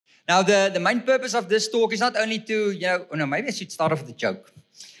Now, the main purpose of this talk is not only to, maybe I should start off with a joke.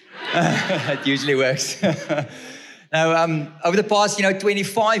 It usually works. Now, over the past,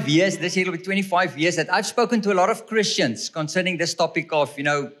 25 years, this year will be 25 years, that I've spoken to a lot of Christians concerning this topic of,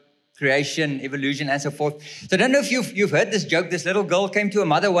 creation, evolution, and so forth. So I don't know if you've heard this joke. This little girl came to her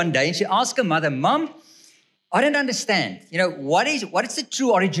mother one day, and she asked her mother, "Mom, I don't understand. What is the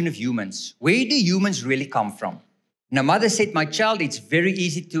true origin of humans? Where do humans really come from?" And her mother said, "My child, it's very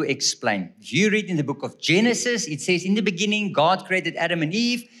easy to explain. If you read in the book of Genesis, it says, in the beginning, God created Adam and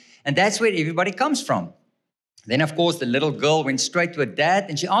Eve, and that's where everybody comes from." Then, of course, the little girl went straight to her dad,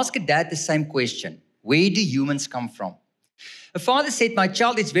 and she asked her dad the same question. Where do humans come from? Her father said, "My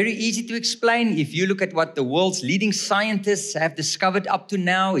child, it's very easy to explain. If you look at what the world's leading scientists have discovered up to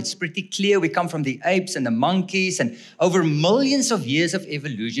now, it's pretty clear we come from the apes and the monkeys, and over millions of years of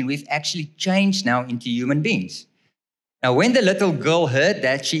evolution, we've actually changed now into human beings." Now, when the little girl heard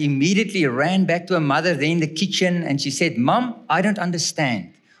that, she immediately ran back to her mother there in the kitchen, and she said, "Mom, I don't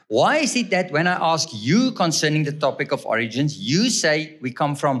understand. Why is it that when I ask you concerning the topic of origins, you say we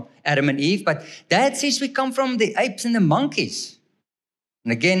come from Adam and Eve, but Dad says we come from the apes and the monkeys?"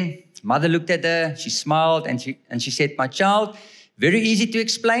 And again, mother looked at her, she smiled, and she said, "My child, very easy to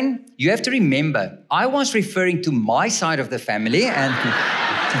explain. You have to remember, I was referring to my side of the family, and..."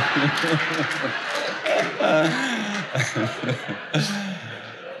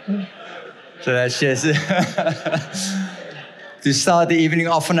 So that's just... to start the evening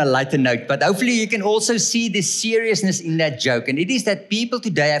off on a lighter note. But hopefully you can also see the seriousness in that joke. And it is that people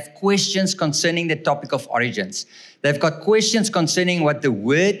today have questions concerning the topic of origins. They've got questions concerning what the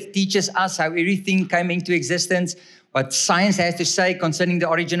Word teaches us, how everything came into existence, what science has to say concerning the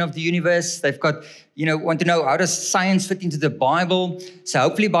origin of the universe. They've got, want to know, how does science fit into the Bible? So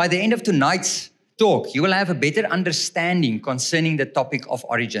hopefully by the end of tonight's talk, you will have a better understanding concerning the topic of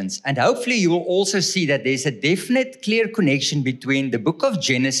origins. And hopefully you will also see that there's a definite, clear connection between the book of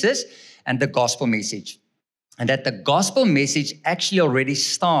Genesis and the gospel message. And that the gospel message actually already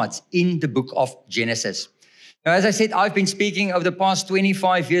starts in the book of Genesis. Now, as I said, I've been speaking over the past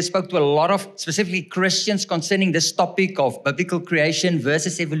 25 years, spoke to a lot of specifically Christians concerning this topic of biblical creation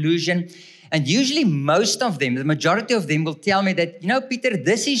versus evolution. And usually most of them, the majority of them will tell me that, Pieter,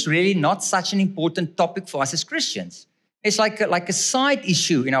 this is really not such an important topic for us as Christians. It's like a side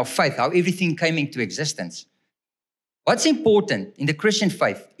issue in our faith, how everything came into existence. What's important in the Christian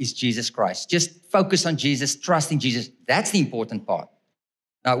faith is Jesus Christ. Just focus on Jesus, trust in Jesus. That's the important part.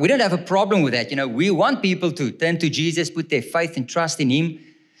 Now, we don't have a problem with that. We want people to turn to Jesus, put their faith and trust in Him.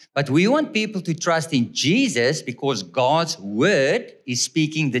 But we want people to trust in Jesus because God's Word is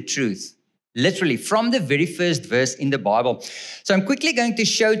speaking the truth. Literally, from the very first verse in the Bible. So I'm quickly going to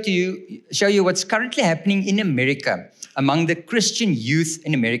show you what's currently happening in America among the Christian youth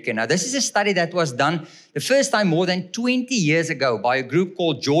in America. Now, this is a study that was done the first time more than 20 years ago by a group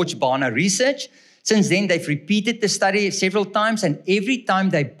called George Barna Research. Since then, they've repeated the study several times, and every time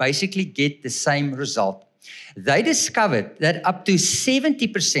they basically get the same result. They discovered that up to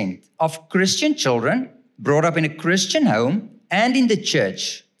 70% of Christian children brought up in a Christian home and in the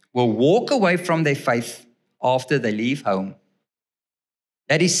church will walk away from their faith after they leave home.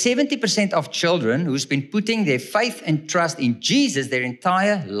 That is 70% of children who's been putting their faith and trust in Jesus their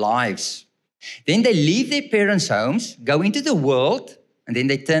entire lives. Then they leave their parents' homes, go into the world, and then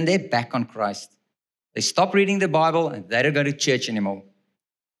they turn their back on Christ. They stop reading the Bible, and they don't go to church anymore.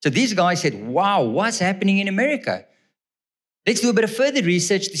 So these guys said, "Wow, what's happening in America? Let's do a bit of further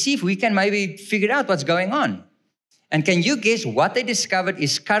research to see if we can maybe figure out what's going on." And can you guess what they discovered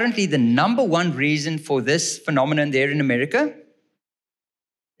is currently the number one reason for this phenomenon there in America?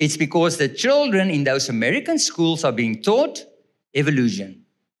 It's because the children in those American schools are being taught evolution.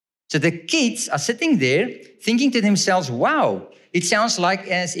 So the kids are sitting there thinking to themselves, "Wow, it sounds like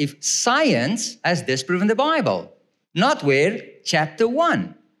as if science has disproven the Bible." Not where? Chapter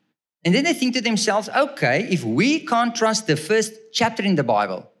 1. And then they think to themselves, "Okay, if we can't trust the first chapter in the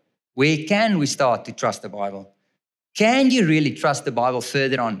Bible, where can we start to trust the Bible? Can you really trust the Bible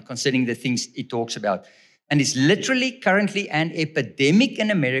further on concerning the things it talks about?" And it's literally currently an epidemic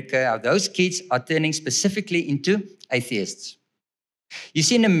in America how those kids are turning specifically into atheists. You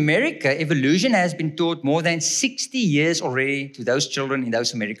see, in America, evolution has been taught more than 60 years already to those children in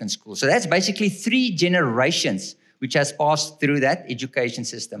those American schools. So that's basically 3 generations which has passed through that education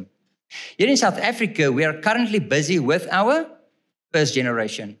system. Here in South Africa, we are currently busy with our first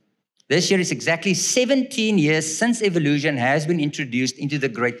generation. This year is exactly 17 years since evolution has been introduced into the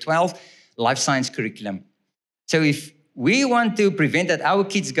grade 12 life science curriculum. So if we want to prevent that our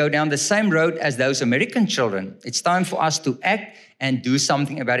kids go down the same road as those American children. It's time for us to act and do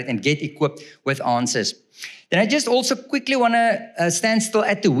something about it and get equipped with answers. Then I just also quickly want to stand still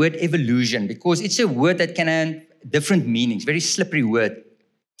at the word evolution, because it's a word that can have different meanings, very slippery word.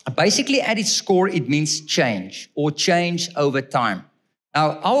 Basically, at its core, it means change or change over time.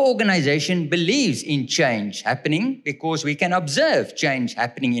 Now, our organization believes in change happening because we can observe change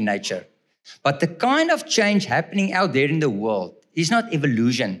happening in nature. But the kind of change happening out there in the world is not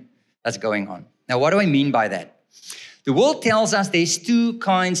evolution that's going on. Now, what do I mean by that? The world tells us there's two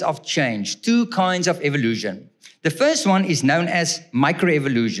kinds of change, two kinds of evolution. The first one is known as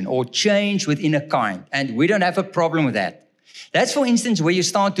microevolution, or change within a kind, and we don't have a problem with that. That's, for instance, where you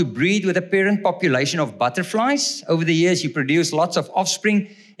start to breed with a parent population of butterflies. Over the years, you produce lots of offspring,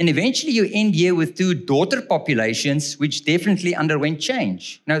 and eventually you end here with two daughter populations, which definitely underwent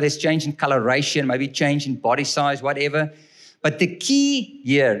change. Now, there's change in coloration, maybe change in body size, whatever. But the key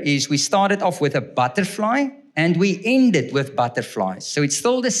here is we started off with a butterfly, and we ended with butterflies. So it's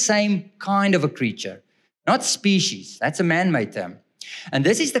still the same kind of a creature, not species. That's a man-made term. And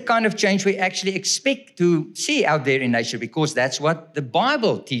this is the kind of change we actually expect to see out there in nature, because that's what the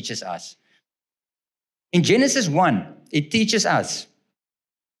Bible teaches us. In Genesis 1, it teaches us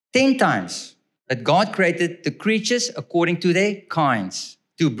 10 times that God created the creatures according to their kinds,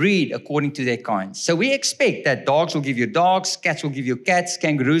 to breed according to their kinds. So we expect that dogs will give you dogs, cats will give you cats,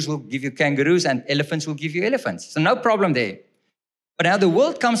 kangaroos will give you kangaroos, and elephants will give you elephants. So no problem there. But now the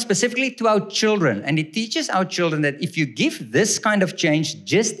world comes specifically to our children, and it teaches our children that if you give this kind of change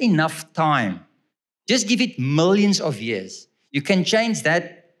just enough time, just give it millions of years, you can change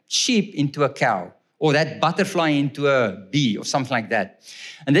that sheep into a cow, or that butterfly into a bee, or something like that.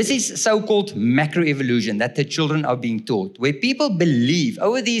 And this is so-called macroevolution that the children are being taught, where people believe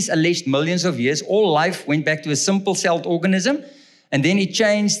over these alleged millions of years, all life went back to a simple-celled organism, and then it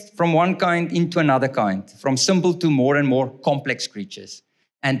changed from one kind into another kind, from simple to more and more complex creatures.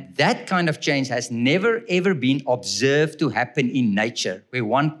 And that kind of change has never, ever been observed to happen in nature, where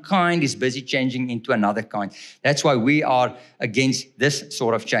one kind is busy changing into another kind. That's why we are against this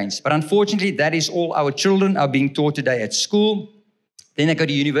sort of change. But unfortunately, that is all our children are being taught today at school. Then they go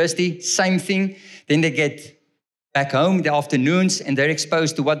to university, same thing. Then they get back home in the afternoons, and they're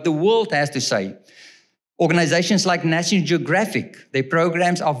exposed to what the world has to say. Organizations like National Geographic, their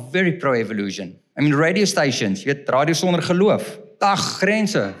programs are very pro-evolution. I mean, radio stations, jy weet, radio sonder geloof. Ag,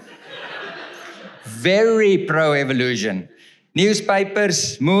 grense. Very pro-evolution.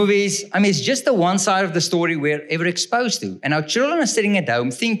 Newspapers, movies, I mean, it's just the one side of the story we're ever exposed to. And our children are sitting at home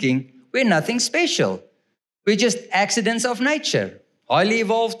thinking, we're nothing special. We're just accidents of nature. Highly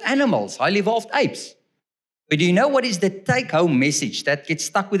evolved animals, highly evolved apes. But do you know what is the take-home message that gets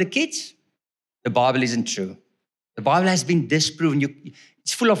stuck with the kids? The Bible isn't true. The Bible has been disproven.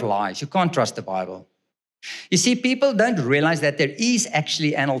 It's full of lies. You can't trust the Bible. You see, people don't realize that there is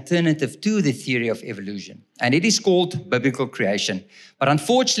actually an alternative to the theory of evolution, and it is called biblical creation. But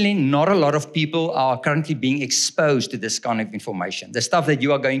unfortunately, not a lot of people are currently being exposed to this kind of information, the stuff that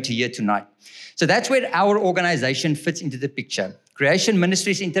you are going to hear tonight. So that's where our organization fits into the picture. Creation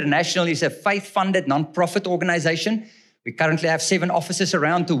Ministries International is a faith-funded non-profit organization. We currently have 7 offices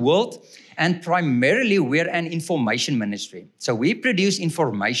around the world, and primarily we're an information ministry. So we produce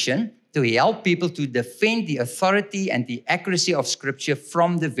information to help people to defend the authority and the accuracy of Scripture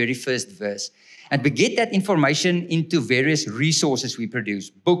from the very first verse. And we get that information into various resources we produce,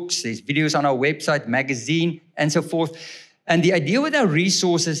 books, there's videos on our website, magazine, and so forth. And the idea with our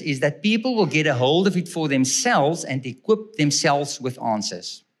resources is that people will get a hold of it for themselves and equip themselves with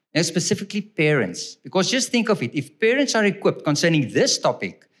answers. Now, specifically parents, because just think of it, if parents are equipped concerning this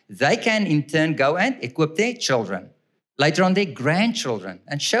topic, they can in turn go and equip their children, later on their grandchildren,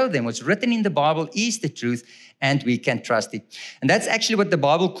 and show them what's written in the Bible is the truth and we can trust it. And that's actually what the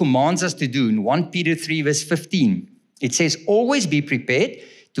Bible commands us to do in 1 Peter 3 verse 15. It says, always be prepared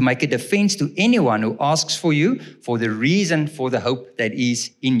to make a defense to anyone who asks for you for the reason for the hope that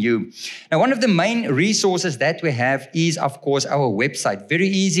is in you. Now, one of the main resources that we have is, of course, our website. Very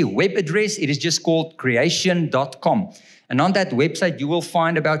easy web address. It is just called creation.com. And on that website, you will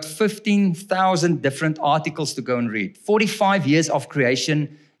find about 15,000 different articles to go and read. 45 years of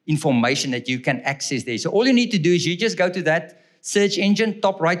creation information that you can access there. So all you need to do is you just go to that search engine,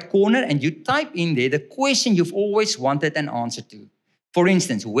 top right corner, and you type in there the question you've always wanted an answer to. For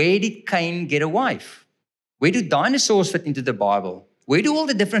instance, where did Cain get a wife? Where do dinosaurs fit into the Bible? Where do all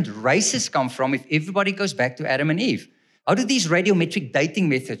the different races come from if everybody goes back to Adam and Eve? How do these radiometric dating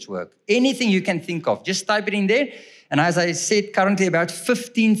methods work? Anything you can think of, just type it in there. And as I said, currently about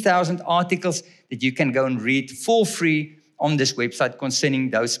 15,000 articles that you can go and read for free on this website concerning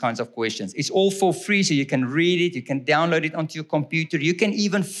those kinds of questions. It's all for free, so you can read it, you can download it onto your computer, you can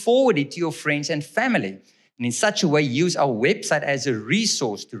even forward it to your friends and family. And in such a way, use our website as a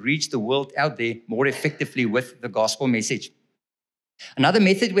resource to reach the world out there more effectively with the gospel message. Another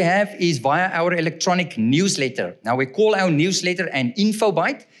method we have is via our electronic newsletter. Now, we call our newsletter an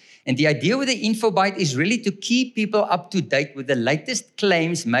infobite. And the idea with the infobite is really to keep people up to date with the latest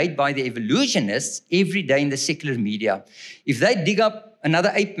claims made by the evolutionists every day in the secular media. If they dig up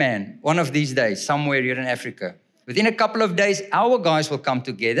another ape man one of these days somewhere here in Africa, within a couple of days, our guys will come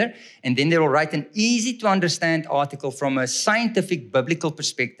together and then they will write an easy to understand article from a scientific biblical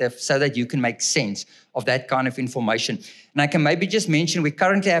perspective so that you can make sense of that kind of information. And I can maybe just mention we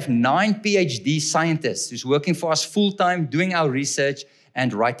currently have 9 PhD scientists who's working for us full-time, doing our research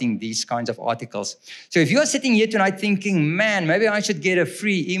and writing these kinds of articles. So if you're sitting here tonight thinking, man, maybe I should get a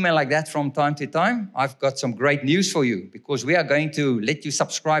free email like that from time to time, I've got some great news for you because we are going to let you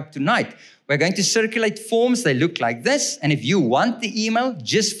subscribe tonight. We're going to circulate forms. They look like this. And if you want the email,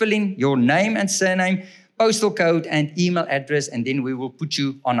 just fill in your name and surname, postal code and email address, and then we will put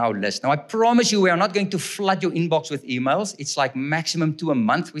you on our list. Now, I promise you, we are not going to flood your inbox with emails. It's like maximum 2 a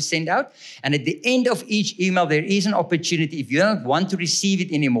month we send out. And at the end of each email, there is an opportunity. If you don't want to receive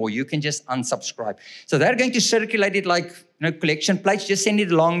it anymore, you can just unsubscribe. So they're going to circulate it like collection plates. Just send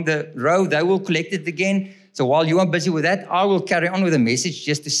it along the row. They will collect it again. So while you are busy with that, I will carry on with the message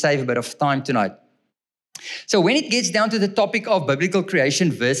just to save a bit of time tonight. So when it gets down to the topic of biblical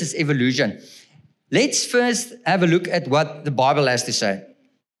creation versus evolution, let's first have a look at what the Bible has to say.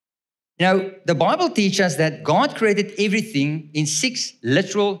 The Bible teaches us that God created everything in 6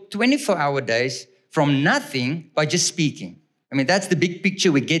 literal 24-hour days from nothing by just speaking. I mean, that's the big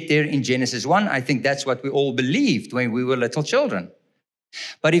picture we get there in Genesis 1. I think that's what we all believed when we were little children.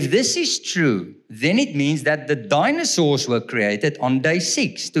 But if this is true, then it means that the dinosaurs were created on day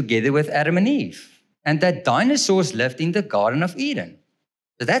 6 together with Adam and Eve. And that dinosaurs lived in the Garden of Eden.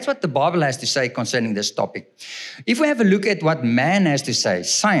 So that's what the Bible has to say concerning this topic. If we have a look at what man has to say,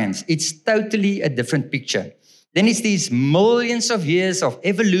 science, it's totally a different picture. Then it's these millions of years of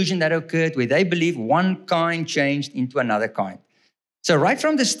evolution that occurred where they believe one kind changed into another kind. So right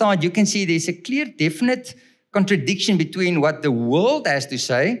from the start, you can see there's a clear, definite contradiction between what the world has to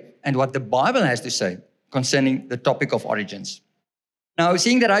say and what the Bible has to say concerning the topic of origins. Now,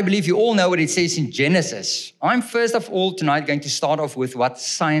 seeing that I believe you all know what it says in Genesis, I'm first of all tonight going to start off with what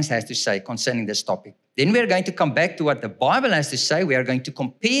science has to say concerning this topic. Then we're going to come back to what the Bible has to say. We are going to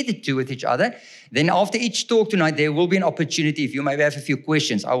compare the two with each other. Then after each talk tonight, there will be an opportunity. If you maybe have a few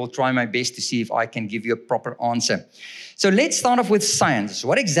questions, I will try my best to see if I can give you a proper answer. So let's start off with science.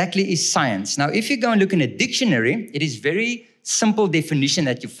 What exactly is science? Now, if you go and look in a dictionary, it is very simple definition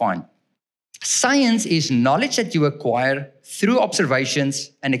that you find. Science is knowledge that you acquire through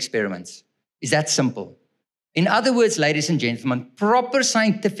observations and experiments. Is that simple? In other words, ladies and gentlemen, proper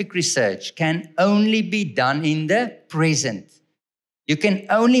scientific research can only be done in the present. You can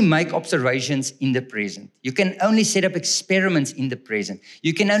only make observations in the present. You can only set up experiments in the present.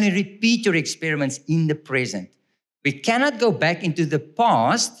 You can only repeat your experiments in the present. We cannot go back into the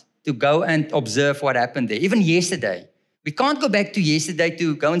past to go and observe what happened there, even yesterday. We can't go back to yesterday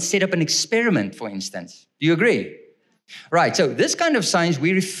to go and set up an experiment, for instance. Do you agree? Right, so this kind of science,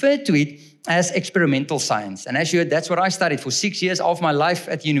 we refer to it as experimental science. And as you heard, that's what I studied for 6 years of my life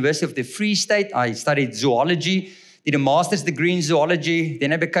at the University of the Free State. I studied zoology, did a master's degree in zoology.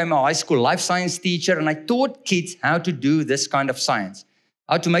 Then I became a high school life science teacher, and I taught kids how to do this kind of science.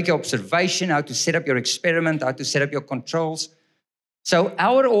 How to make your observation, how to set up your experiment, how to set up your controls. So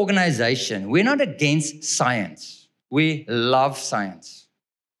our organization, we're not against science. We love science.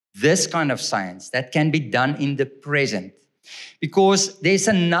 This kind of science that can be done in the present. Because there's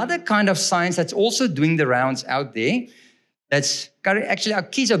another kind of science that's also doing the rounds out there. That's actually our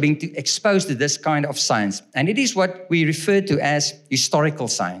kids are being exposed to this kind of science. And it is what we refer to as historical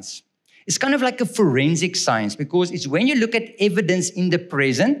science. It's kind of like a forensic science because it's when you look at evidence in the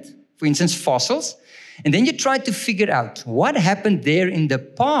present, for instance, fossils, and then you try to figure out what happened there in the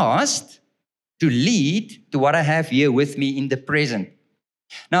past to lead to what I have here with me in the present.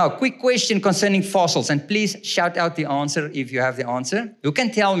 Now, a quick question concerning fossils, and please shout out the answer if you have the answer. Who can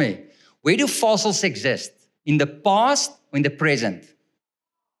tell me, where do fossils exist? In the past or in the present?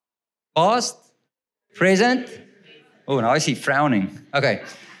 Past? Present? Oh, now I see frowning. Okay.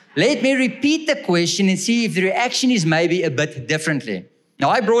 Let me repeat the question and see if the reaction is maybe a bit differently. Now,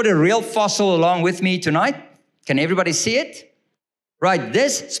 I brought a real fossil along with me tonight. Can everybody see it? Right,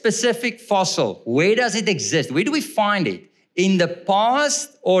 this specific fossil, where does it exist? Where do we find it? In the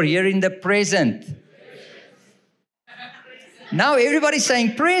past or here in the present? Now everybody's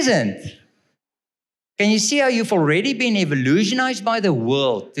saying present. Can you see how you've already been evolutionized by the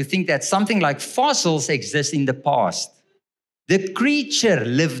world to think that something like fossils exist in the past? The creature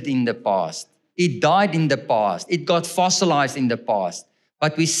lived in the past. It died in the past. It got fossilized in the past.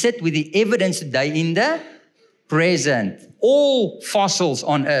 But we sit with the evidence today in the present. All fossils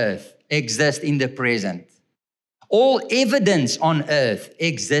on earth exist in the present. All evidence on earth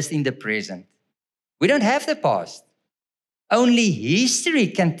exists in the present. We don't have the past. Only history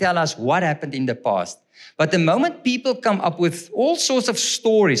can tell us what happened in the past. But the moment people come up with all sorts of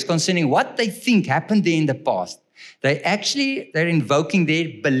stories concerning what they think happened there in the past, they're invoking their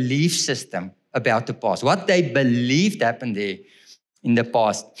belief system about the past, what they believed happened there in the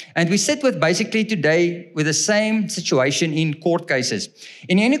past. And we sit with basically today with the same situation in court cases.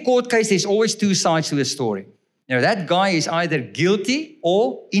 In any court case, there's always two sides to a story. That guy is either guilty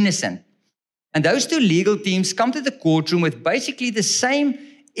or innocent. And those two legal teams come to the courtroom with basically the same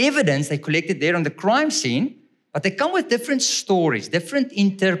evidence they collected there on the crime scene, but they come with different stories, different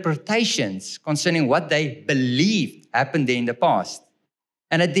interpretations concerning what they believed happened there in the past.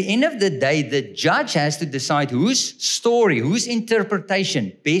 And at the end of the day, the judge has to decide whose story, whose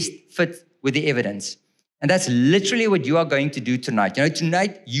interpretation best fits with the evidence. And that's literally what you are going to do tonight.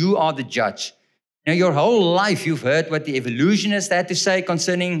 Tonight you are the judge. Your whole life you've heard what the evolutionists had to say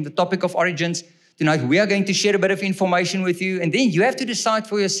concerning the topic of origins. Tonight we are going to share a bit of information with you, and then you have to decide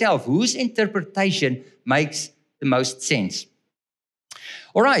for yourself whose interpretation makes the most sense.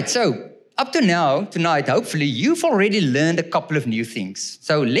 All right, so up to now, tonight, hopefully you've already learned a couple of new things.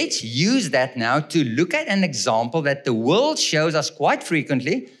 So let's use that now to look at an example that the world shows us quite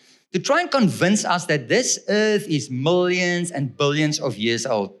frequently to try and convince us that this earth is millions and billions of years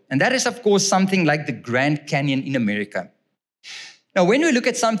old. And that is, of course, something like the Grand Canyon in America. Now, when we look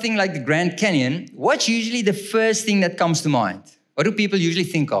at something like the Grand Canyon, what's usually the first thing that comes to mind? What do people usually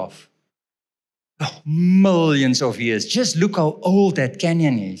think of? Oh, millions of years. Just look how old that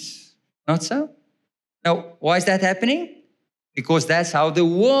canyon is. Not so? Now, why is that happening? Because that's how the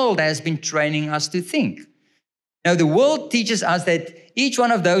world has been training us to think. Now, the world teaches us that each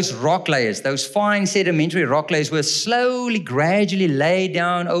one of those rock layers, those fine sedimentary rock layers, were slowly, gradually laid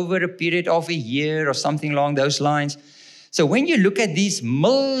down over a period of a year or something along those lines. So when you look at these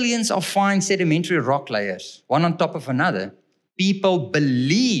millions of fine sedimentary rock layers, one on top of another, people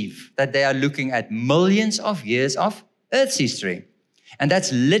believe that they are looking at millions of years of Earth's history. And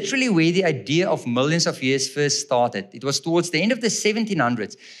that's literally where the idea of millions of years first started. It was towards the end of the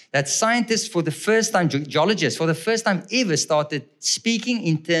 1700s that scientists for the first time, geologists for the first time ever started speaking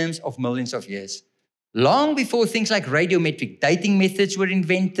in terms of millions of years. Long before things like radiometric dating methods were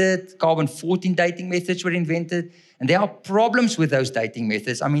invented, carbon-14 dating methods were invented, and there are problems with those dating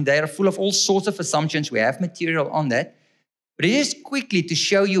methods. I mean, they are full of all sorts of assumptions. We have material on that. But just quickly to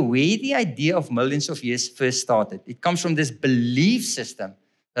show you where the idea of millions of years first started. It comes from this belief system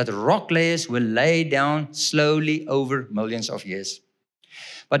that rock layers were laid down slowly over millions of years.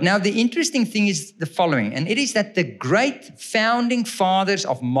 But now the interesting thing is the following, and it is that the great founding fathers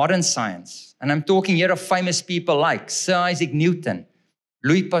of modern science, and I'm talking here of famous people like Sir Isaac Newton,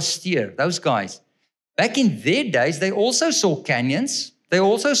 Louis Pasteur, those guys, back in their days, they also saw canyons, they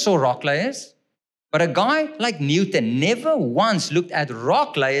also saw rock layers. But a guy like Newton never once looked at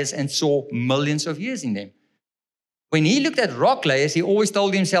rock layers and saw millions of years in them. When he looked at rock layers, he always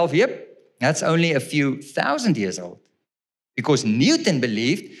told himself, yep, that's only a few thousand years old. Because Newton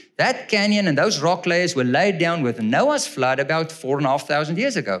believed that canyon and those rock layers were laid down with Noah's flood about 4,500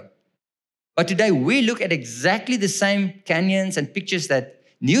 years ago. But today we look at exactly the same canyons and pictures that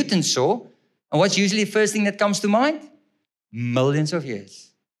Newton saw. And what's usually the first thing that comes to mind? Millions of years.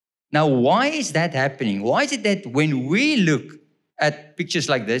 Now, why is that happening? Why is it that when we look at pictures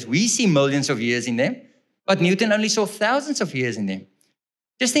like this, we see millions of years in them, but Newton only saw thousands of years in them?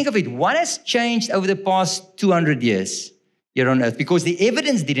 Just think of it. What has changed over the past 200 years here on Earth? Because the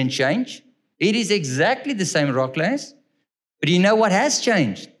evidence didn't change. It is exactly the same rock layers. But you know what has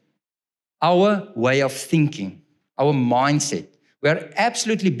changed? Our way of thinking, our mindset. We are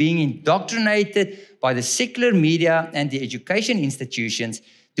absolutely being indoctrinated by the secular media and the education institutions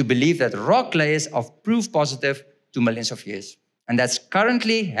to believe that rock layers are proof positive to millions of years. And that's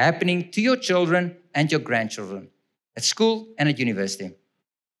currently happening to your children and your grandchildren at school and at university.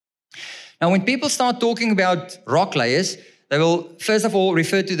 Now, when people start talking about rock layers, they will first of all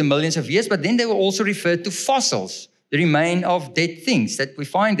refer to the millions of years, but then they will also refer to fossils. the remain of dead things that we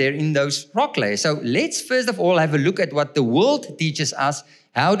find there in those rock layers. So let's first of all have a look at what the world teaches us.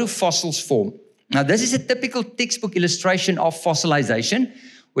 How do fossils form? Now, this is a typical textbook illustration of fossilization,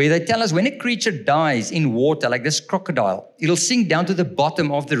 where they tell us when a creature dies in water, like this crocodile, it'll sink down to the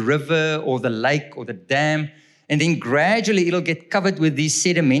bottom of the river or the lake or the dam, and then gradually it'll get covered with these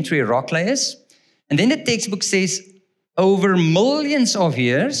sedimentary rock layers. And then the textbook says, over millions of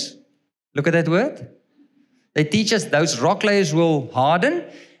years, look at that word, they teach us those rock layers will harden,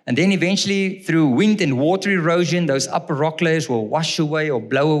 and then eventually through wind and water erosion, those upper rock layers will wash away or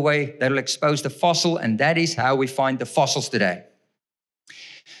blow away. That'll expose the fossil, and that is how we find the fossils today.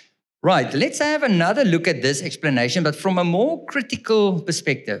 Right, let's have another look at this explanation, but from a more critical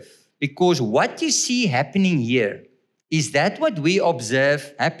perspective, because what you see happening here, is that what we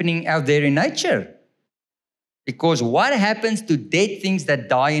observe happening out there in nature? Because what happens to dead things that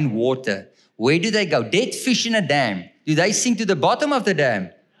die in water? Where do they go? Dead fish in a dam. Do they sink to the bottom of the dam?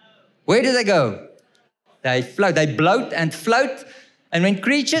 Where do they go? They float. They bloat and float. And when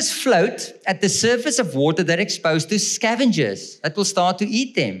creatures float at the surface of water, they're exposed to scavengers that will start to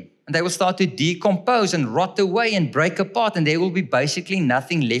eat them. And they will start to decompose and rot away and break apart. And there will be basically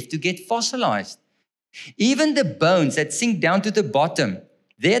nothing left to get fossilized. Even the bones that sink down to the bottom,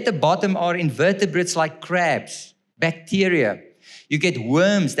 there at the bottom are invertebrates like crabs, bacteria. You get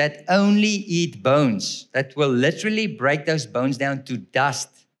worms that only eat bones, that will literally break those bones down to dust.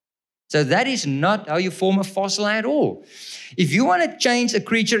 So that is not how you form a fossil at all. If you want to change a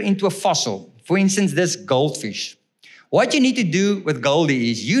creature into a fossil, for instance, this goldfish, what you need to do with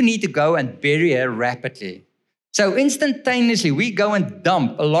Goldie is you need to go and bury her rapidly. So instantaneously, we go and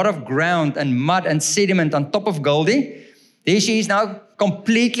dump a lot of ground and mud and sediment on top of Goldie. There she is now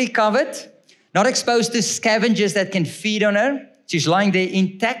completely covered, not exposed to scavengers that can feed on her. She's lying there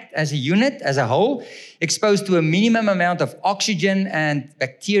intact as a unit, as a whole, exposed to a minimum amount of oxygen and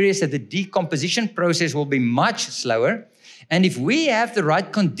bacteria, so the decomposition process will be much slower. And if we have the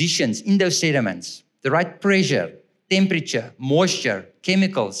right conditions in those sediments, the right pressure, temperature, moisture,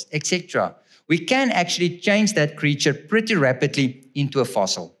 chemicals, etc., we can actually change that creature pretty rapidly into a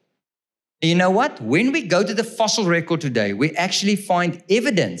fossil. And you know what? When we go to the fossil record today, we actually find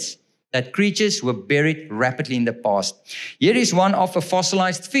evidence that creatures were buried rapidly in the past. Here is one of a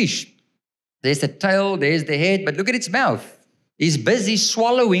fossilized fish. There's the tail, there's the head, but look at its mouth. He's busy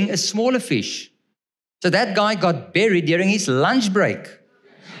swallowing a smaller fish. So that guy got buried during his lunch break.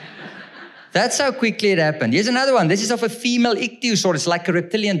 That's how quickly it happened. Here's another one. This is of a female ichthyosaur. It's like a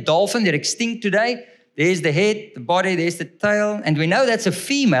reptilian dolphin. They're extinct today. There's the head, the body, there's the tail. And we know that's a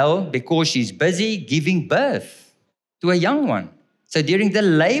female because she's busy giving birth to a young one. So during the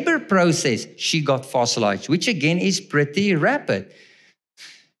labor process, she got fossilized, which again is pretty rapid.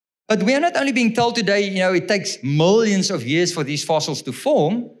 But we are not only being told today, it takes millions of years for these fossils to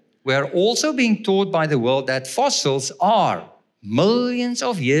form. We are also being taught by the world that fossils are millions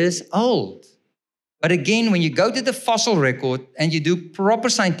of years old. But again, when you go to the fossil record and you do proper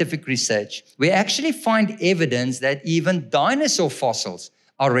scientific research, we actually find evidence that even dinosaur fossils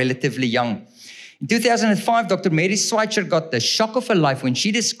are relatively young. In 2005, Dr. Mary Schweitzer got the shock of her life when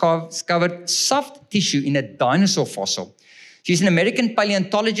she discovered soft tissue in a dinosaur fossil. She's an American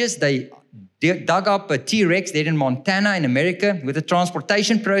paleontologist. They dug up a T-Rex there in Montana in America. With the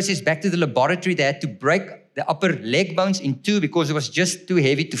transportation process back to the laboratory, they had to break the upper leg bones in two because it was just too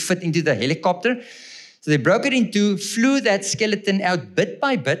heavy to fit into the helicopter. So they broke it in two, flew that skeleton out bit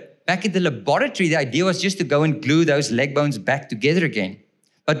by bit. Back in the laboratory, the idea was just to go and glue those leg bones back together again.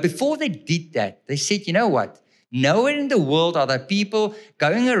 But before they did that, they said, you know what? Nowhere in the world are there people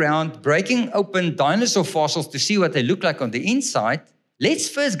going around breaking open dinosaur fossils to see what they look like on the inside. Let's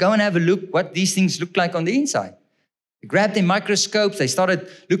first go and have a look what these things look like on the inside. They grabbed their microscopes, they started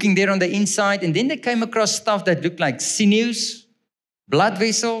looking there on the inside, and then they came across stuff that looked like sinews, blood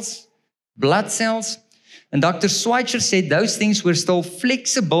vessels, blood cells. And Dr. Schweitzer said those things were still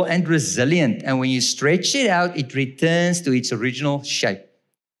flexible and resilient. And when you stretch it out, it returns to its original shape.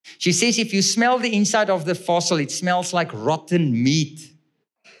 She says if you smell the inside of the fossil, it smells like rotten meat.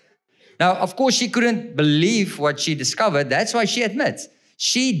 Now, of course, she couldn't believe what she discovered. That's why she admits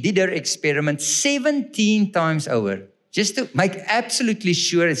she did her experiment 17 times over just to make absolutely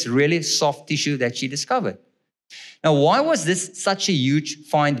sure it's really soft tissue that she discovered. Now, why was this such a huge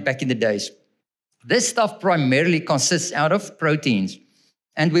find back in the days? This stuff primarily consists out of proteins.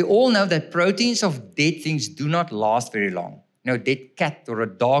 And we all know that proteins of dead things do not last very long. Dead cat or a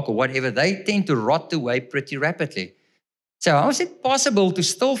dog or whatever, they tend to rot away pretty rapidly. So how is it possible to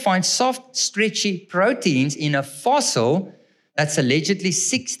still find soft, stretchy proteins in a fossil that's allegedly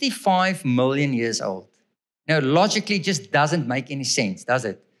 65 million years old? Logically it just doesn't make any sense, does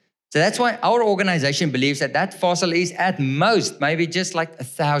it? So that's why our organization believes that fossil is at most maybe just like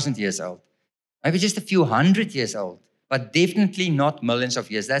 1,000 years old, maybe just a few hundred years old, but definitely not millions of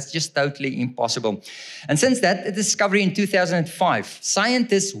years. That's just totally impossible. And since that discovery in 2005,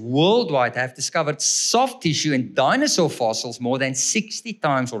 scientists worldwide have discovered soft tissue and dinosaur fossils more than 60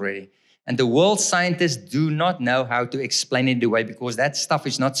 times already. And the world's scientists do not know how to explain it away because that stuff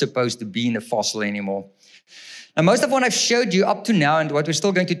is not supposed to be in a fossil anymore. Now, most of what I've showed you up to now and what we're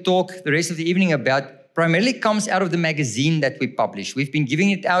still going to talk the rest of the evening about primarily comes out of the magazine that we publish. We've been giving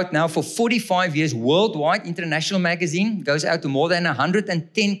it out now for 45 years worldwide. International magazine. It goes out to more than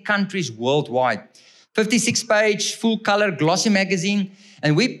 110 countries worldwide. 56-page, full-color, glossy magazine.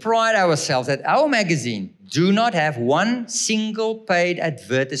 And we pride ourselves that our magazine do not have one single paid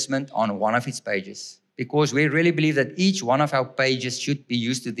advertisement on one of its pages, because we really believe that each one of our pages should be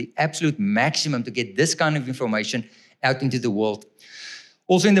used to the absolute maximum to get this kind of information out into the world.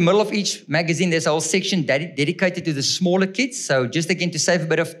 Also, in the middle of each magazine, there's a whole section dedicated to the smaller kids. So just again, to save a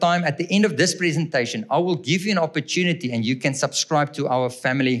bit of time, at the end of this presentation, I will give you an opportunity and you can subscribe to our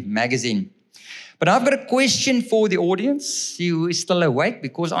family magazine. But I've got a question for the audience, see who is still awake,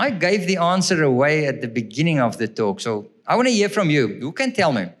 because I gave the answer away at the beginning of the talk. So I want to hear from you. Who can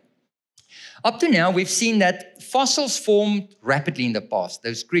tell me? Up to now, we've seen that fossils formed rapidly in the past.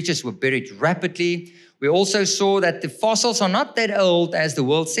 Those creatures were buried rapidly. We also saw that the fossils are not that old as the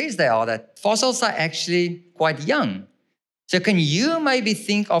world says they are, that fossils are actually quite young. So can you maybe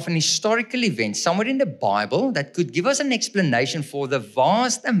think of an historical event somewhere in the Bible that could give us an explanation for the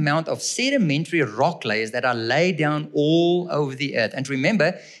vast amount of sedimentary rock layers that are laid down all over the earth? And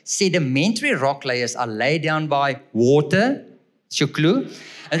remember, sedimentary rock layers are laid down by water. It's your clue.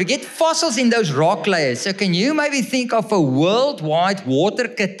 And we get fossils in those rock layers. So can you maybe think of a worldwide water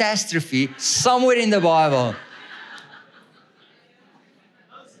catastrophe somewhere in the Bible?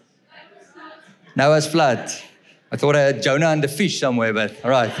 Noah's flood. I thought I had Jonah and the fish somewhere, but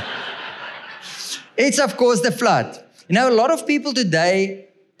all right. It's, of course, the flood. A lot of people today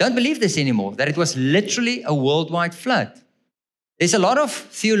don't believe this anymore, that it was literally a worldwide flood. There's a lot of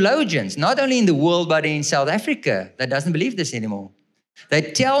theologians, not only in the world, but in South Africa, that doesn't believe this anymore. They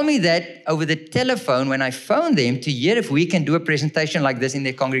tell me that over the telephone, when I phone them to hear if we can do a presentation like this in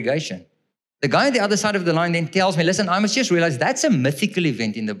their congregation. The guy on the other side of the line then tells me, listen, I must just realize that's a mythical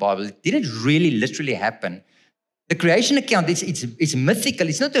event in the Bible. It didn't really literally happen. The creation account, it's mythical.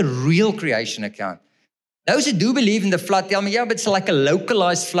 It's not a real creation account. Those who do believe in the flood tell me, yeah, but it's like a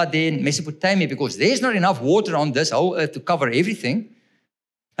localized flood there in Mesopotamia because there's not enough water on this whole earth to cover everything.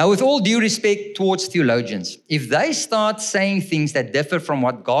 Now, with all due respect towards theologians, if they start saying things that differ from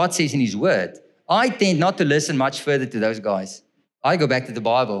what God says in His Word, I tend not to listen much further to those guys. I go back to the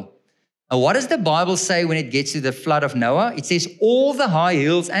Bible. Now, what does the Bible say when it gets to the flood of Noah? It says all the high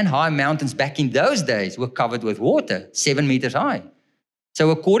hills and high mountains back in those days were covered with water, 7 meters high. So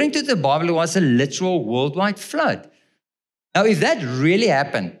according to the Bible, it was a literal worldwide flood. Now, if that really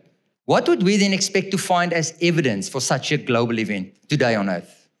happened, what would we then expect to find as evidence for such a global event today on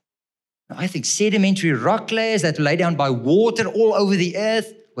earth? Now, I think sedimentary rock layers that lay down by water all over the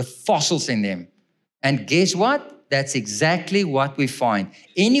earth with fossils in them. And guess what? That's exactly what we find.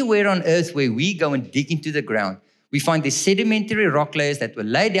 Anywhere on earth where we go and dig into the ground, we find these sedimentary rock layers that were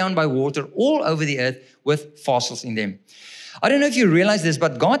laid down by water all over the earth with fossils in them. I don't know if you realize this,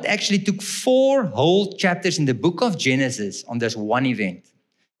 but God actually took 4 whole chapters in the book of Genesis on this one event.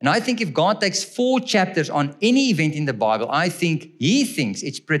 And I think if God takes 4 chapters on any event in the Bible, I think He thinks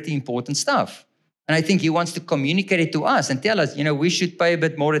it's pretty important stuff. And I think He wants to communicate it to us and tell us, we should pay a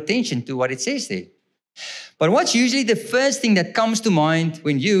bit more attention to what it says there. But what's usually the first thing that comes to mind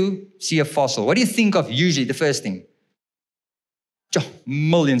when you see a fossil? What do you think of usually the first thing?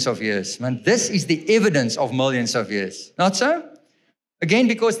 Millions of years. Man, this is the evidence of millions of years. Not so? Again,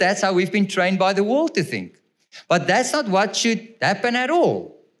 because that's how we've been trained by the world to think. But that's not what should happen at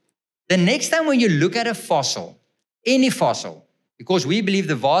all. The next time when you look at a fossil, any fossil, because we believe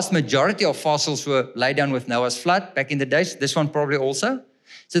the vast majority of fossils were laid down with Noah's flood back in the days, this one probably also.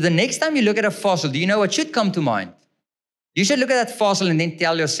 So the next time you look at a fossil, do you know what should come to mind? You should look at that fossil and then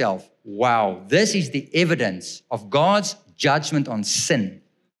tell yourself, wow, this is the evidence of God's judgment on sin.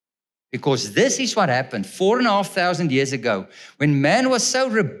 Because this is what happened 4,500 years ago when man was so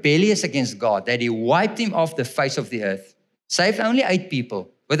rebellious against God that He wiped him off the face of the earth, saved only 8 people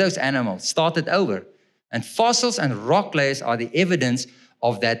with those animals, started over. And fossils and rock layers are the evidence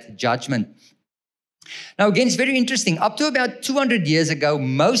of that judgment. Now, again, it's very interesting. Up to about 200 years ago,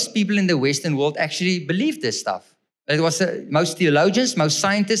 most people in the Western world actually believed this stuff. Most theologians, most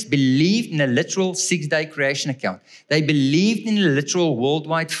scientists believed in a literal 6-day creation account. They believed in a literal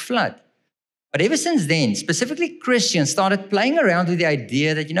worldwide flood. But ever since then, specifically Christians started playing around with the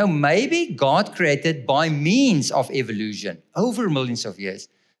idea that, maybe God created by means of evolution over millions of years.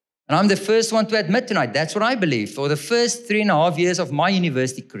 And I'm the first one to admit tonight, that's what I believe. For the first 3.5 years of my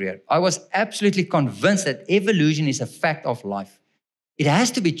university career, I was absolutely convinced that evolution is a fact of life. It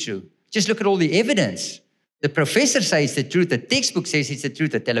has to be true. Just look at all the evidence. The professor says the truth, the textbook says it's the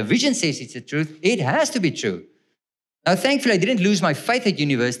truth, the television says it's the truth. It has to be true. Now, thankfully, I didn't lose my faith at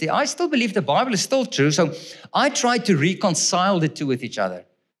university. I still believe the Bible is still true. So I tried to reconcile the two with each other.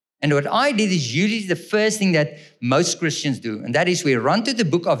 And what I did is usually the first thing that most Christians do. And that is we run to the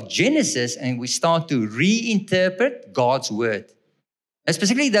book of Genesis and we start to reinterpret God's word. And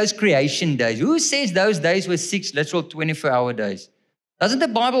specifically those creation days. Who says those days were 6 literal 24-hour days? Doesn't the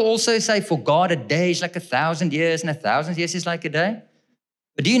Bible also say for God a day is like 1,000 years and 1,000 years is like a day?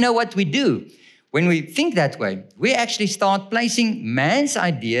 But do you know what we do? When we think that way, we actually start placing man's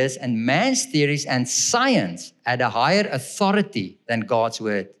ideas and man's theories and science at a higher authority than God's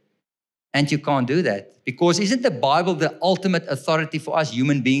word. And you can't do that because isn't the Bible the ultimate authority for us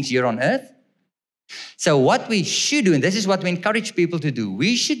human beings here on earth? So what we should do, and this is what we encourage people to do,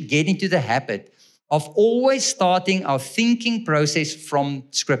 we should get into the habit of always starting our thinking process from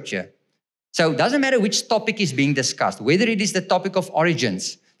Scripture. So it doesn't matter which topic is being discussed, whether it is the topic of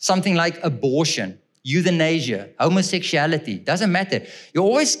origins, something like abortion, euthanasia, homosexuality, doesn't matter. You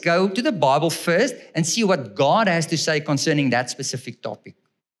always go to the Bible first and see what God has to say concerning that specific topic.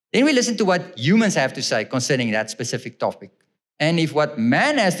 Then we listen to what humans have to say concerning that specific topic. And if what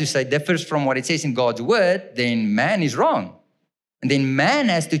man has to say differs from what it says in God's word, then man is wrong. And then man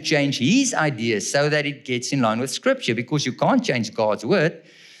has to change his ideas so that it gets in line with Scripture because you can't change God's word.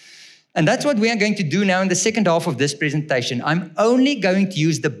 And that's what we are going to do now in the second half of this presentation. I'm only going to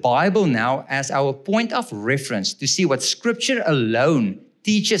use the Bible now as our point of reference to see what Scripture alone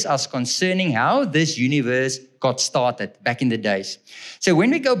teaches us concerning how this universe got started back in the days. So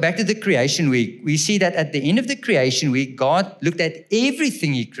when we go back to the creation week, we see that at the end of the creation week, God looked at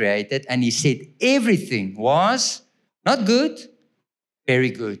everything He created and He said everything was not good,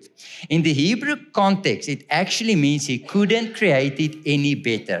 very good. In the Hebrew context, it actually means He couldn't create it any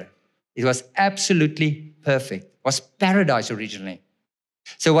better. It was absolutely perfect. It was paradise originally.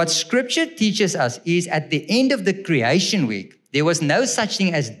 So what Scripture teaches us is at the end of the creation week, there was no such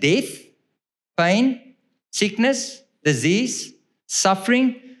thing as death, pain, sickness, disease,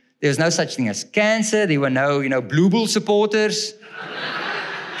 suffering. There was no such thing as cancer. There were no, Blue Bull supporters.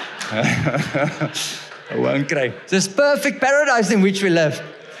 I won't cry. This perfect paradise in which we live.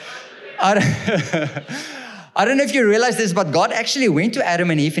 I don't know if you realize this, but God actually went to Adam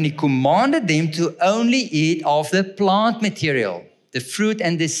and Eve and He commanded them to only eat of the plant material, the fruit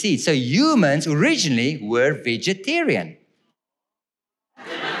and the seed. So humans originally were vegetarian.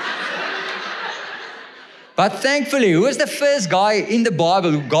 But thankfully, who was the first guy in the Bible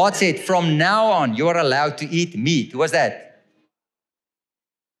who God said, from now on, you are allowed to eat meat? Who was that?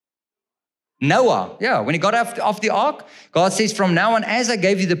 Noah. Yeah, when he got off the ark, God says, from now on, as I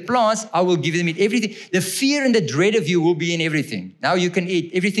gave you the plants, I will give them everything. The fear and the dread of you will be in everything. Now you can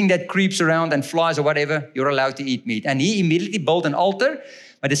eat everything that creeps around and flies or whatever, you're allowed to eat meat. And he immediately built an altar,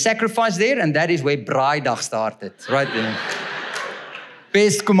 but a sacrifice there, and that is where Braaidag started, right there.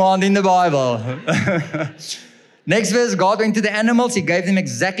 Best command in the Bible. Next verse, God went to the animals. He gave them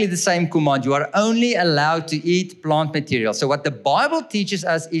exactly the same command. You are only allowed to eat plant material. So what the Bible teaches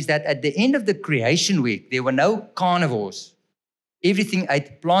us is that at the end of the creation week, there were no carnivores. Everything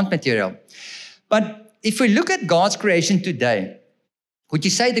ate plant material. But if we look at God's creation today, would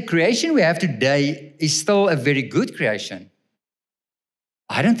you say the creation we have today is still a very good creation?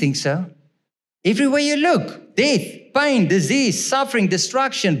 I don't think so. Everywhere you look, death, pain, disease, suffering,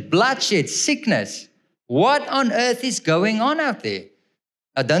 destruction, bloodshed, sickness. What on earth is going on out there?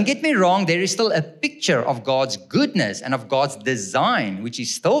 Now, don't get me wrong, there is still a picture of God's goodness and of God's design, which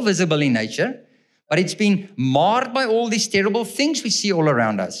is still visible in nature, but it's been marred by all these terrible things we see all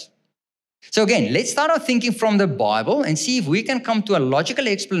around us. So again, let's start our thinking from the Bible and see if we can come to a logical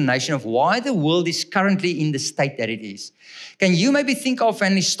explanation of why the world is currently in the state that it is. Can you maybe think of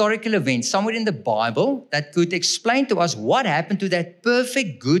an historical event somewhere in the Bible that could explain to us what happened to that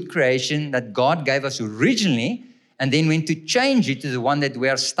perfect good creation that God gave us originally and then went to change it to the one that we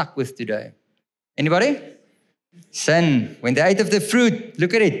are stuck with today? Anybody? Sin. When they ate of the fruit,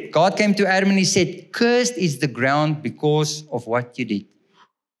 look at it. God came to Adam and He said, cursed is the ground because of what you did.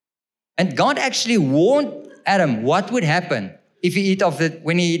 And God actually warned Adam what would happen if you eat of that,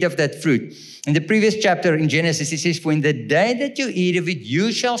 when you eat of that fruit. In the previous chapter in Genesis, it says, for in the day that you eat of it,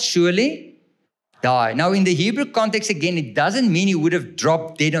 you shall surely die. Now, in the Hebrew context, again, it doesn't mean he would have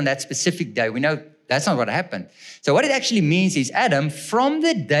dropped dead on that specific day. We know that's not what happened. So what it actually means is, Adam, from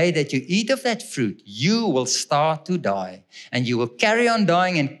the day that you eat of that fruit, you will start to die. And you will carry on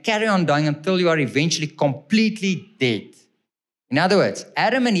dying until you are eventually completely dead. In other words,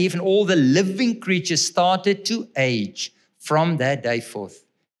 Adam and Eve and all the living creatures started to age from that day forth.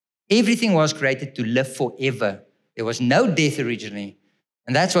 Everything was created to live forever. There was no death originally.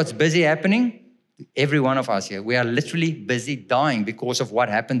 And that's what's busy happening to every one of us here. We are literally busy dying because of what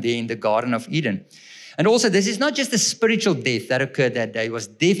happened there in the Garden of Eden. And also, this is not just a spiritual death that occurred that day. It was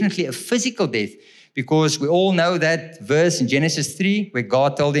definitely a physical death, because we all know that verse in Genesis 3 where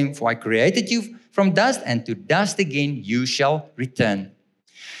God told him, for I created you from dust, and to dust again you shall return.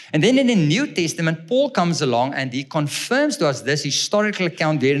 And then in the New Testament, Paul comes along and he confirms to us this historical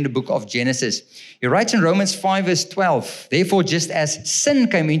account there in the book of Genesis. He writes in Romans 5 verse 12, therefore just as sin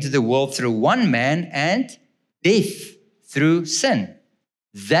came into the world through one man and death through sin.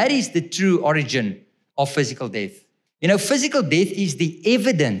 That is the true origin of physical death. You know, physical death is the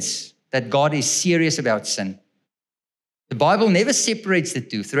evidence that God is serious about sin. The Bible never separates the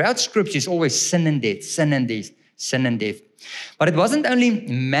two. Throughout Scripture, it's always sin and death, sin and death, sin and death. But it wasn't only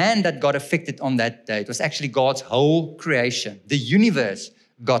man that got affected on that day. It was actually God's whole creation. The universe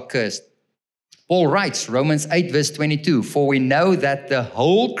got cursed. Paul writes, Romans 8 verse 22, for we know that the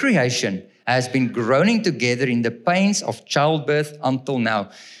whole creation has been groaning together in the pains of childbirth until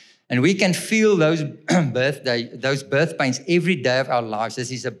now. And we can feel those birth pains every day of our lives.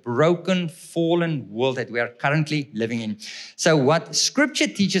 This is a broken, fallen world that we are currently living in. So what Scripture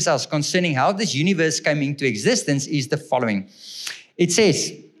teaches us concerning how this universe came into existence is the following. It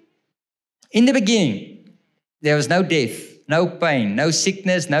says, in the beginning, there was no death, no pain, no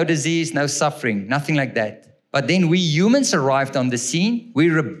sickness, no disease, no suffering, nothing like that. But then we humans arrived on the scene. We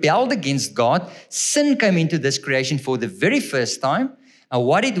rebelled against God. Sin came into this creation for the very first time. And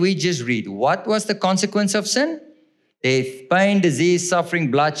what did we just read? What was the consequence of sin? Death, pain, disease,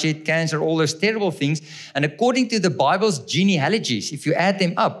 suffering, bloodshed, cancer, all those terrible things. And according to the Bible's genealogies, if you add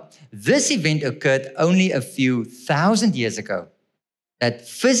them up, this event occurred only a few thousand years ago. That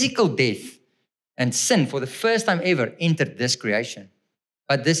physical death and sin for the first time ever entered this creation.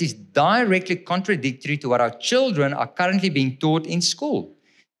 But this is directly contradictory to what our children are currently being taught in school.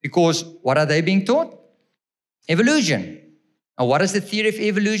 Because what are they being taught? Evolution. And what does the theory of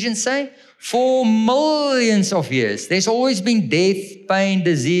evolution say? For millions of years, there's always been death, pain,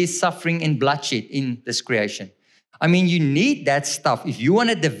 disease, suffering, and bloodshed in this creation. I mean, you need that stuff if you want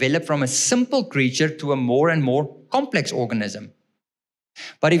to develop from a simple creature to a more and more complex organism.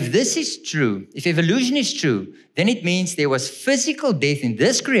 But if this is true, if evolution is true, then it means there was physical death in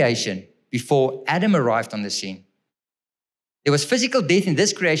this creation before Adam arrived on the scene. There was physical death in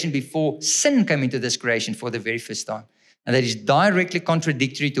this creation before sin came into this creation for the very first time. And that is directly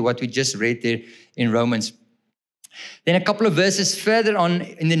contradictory to what we just read there in Romans. Then a couple of verses further on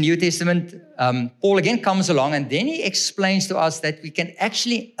in the New Testament, Paul again comes along and then he explains to us that we can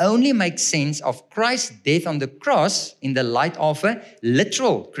actually only make sense of Christ's death on the cross in the light of a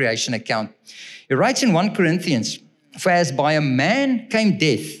literal creation account. He writes in 1 Corinthians, for as by a man came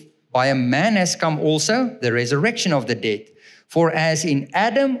death, by a man has come also the resurrection of the dead. For as in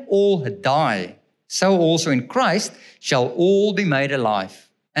Adam all die, so also in Christ shall all be made alive.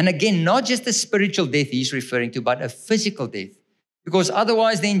 And again, not just a spiritual death he's referring to, but a physical death. Because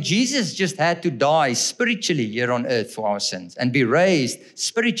otherwise then Jesus just had to die spiritually here on earth for our sins and be raised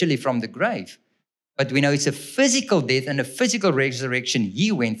spiritually from the grave. But we know it's a physical death and a physical resurrection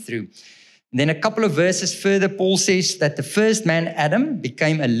he went through. And then a couple of verses further, Paul says that the first man, Adam,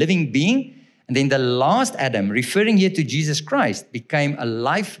 became a living being. And then the last Adam, referring here to Jesus Christ, became a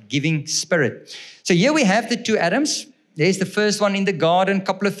life-giving spirit. So here we have the two Adams. There's the first one in the garden a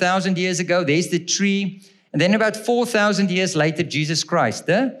couple of thousand years ago. There's the tree. And then about 4,000 years later, Jesus Christ,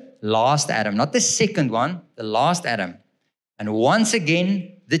 the last Adam. Not the second one, the last Adam. And once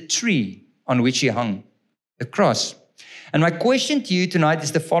again, the tree on which he hung, the cross. And my question to you tonight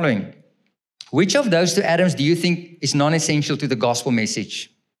is the following. Which of those two Adams do you think is non-essential to the gospel message?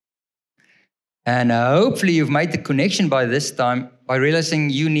 And hopefully you've made the connection by this time by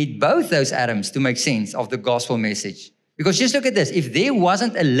realizing you need both those Adams to make sense of the gospel message. Because just look at this. If there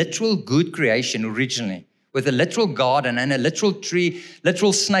wasn't a literal good creation originally, with a literal garden and a literal tree,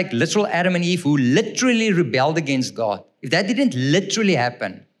 literal snake, literal Adam and Eve who literally rebelled against God, if that didn't literally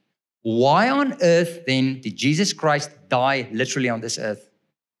happen, why on earth then did Jesus Christ die literally on this earth?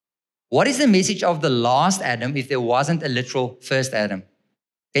 What is the message of the last Adam if there wasn't a literal first Adam?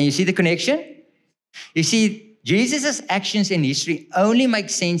 Can you see the connection? You see, Jesus' actions in history only make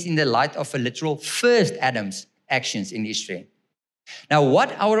sense in the light of a literal first Adam's actions in history. Now,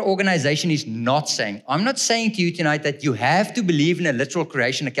 what our organization is not saying, I'm not saying to you tonight that you have to believe in a literal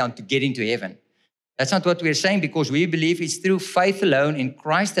creation account to get into heaven. That's not what we're saying, because we believe it's through faith alone, in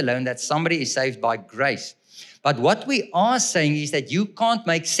Christ alone, that somebody is saved by grace. But what we are saying is that you can't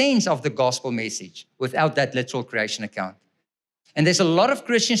make sense of the gospel message without that literal creation account. And there's a lot of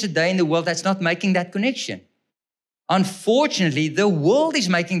Christians today in the world that's not making that connection. Unfortunately, the world is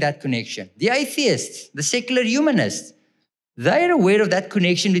making that connection. The atheists, the secular humanists, they're aware of that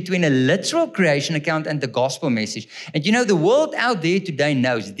connection between a literal creation account and the gospel message. And you know, the world out there today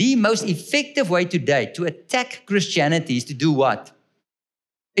knows the most effective way today to attack Christianity is to do what?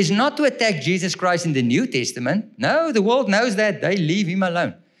 It's not to attack Jesus Christ in the New Testament. No, the world knows that. They leave him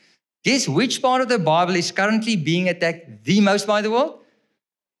alone. Guess which part of the Bible is currently being attacked the most by the world?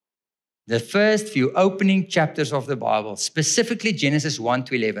 The first few opening chapters of the Bible, specifically Genesis 1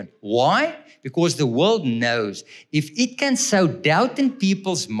 to 11. Why? Because the world knows if it can sow doubt in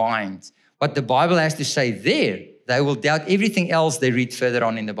people's minds, what the Bible has to say there, they will doubt everything else they read further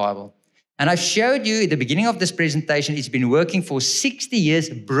on in the Bible. And I showed you at the beginning of this presentation, it's been working for 60 years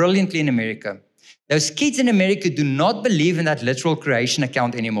brilliantly in America. Those kids in America do not believe in that literal creation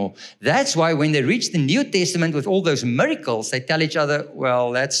account anymore. That's why when they reach the New Testament with all those miracles, they tell each other,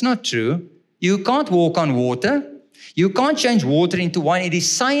 well, that's not true. You can't walk on water. You can't change water into wine. It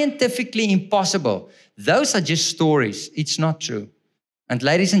is scientifically impossible. Those are just stories. It's not true. And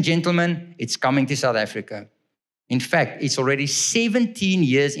ladies and gentlemen, it's coming to South Africa. In fact, it's already 17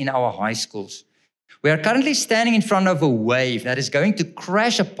 years in our high schools. We are currently standing in front of a wave that is going to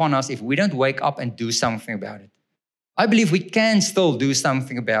crash upon us if we don't wake up and do something about it. I believe we can still do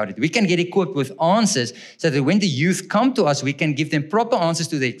something about it. We can get equipped with answers so that when the youth come to us, we can give them proper answers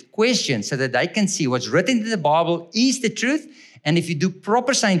to their questions so that they can see what's written in the Bible is the truth. And if you do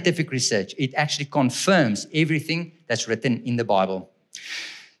proper scientific research, it actually confirms everything that's written in the Bible.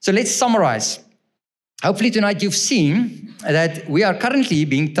 So let's summarize. Hopefully tonight you've seen that we are currently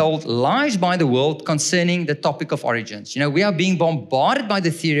being told lies by the world concerning the topic of origins. You know, we are being bombarded by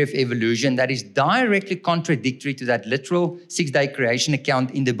the theory of evolution that is directly contradictory to that literal six-day creation account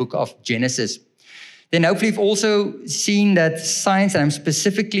in the book of Genesis. Then hopefully you've also seen that science, and I'm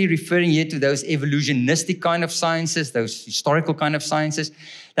specifically referring here to those evolutionistic kind of sciences, those historical kind of sciences,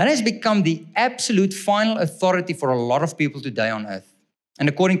 that has become the absolute final authority for a lot of people today on earth. And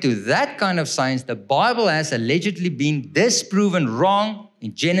according to that kind of science, the Bible has allegedly been disproven wrong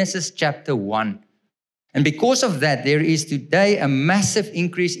in Genesis chapter 1. And because of that, there is today a massive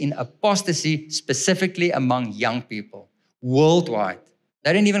increase in apostasy, specifically among young people worldwide.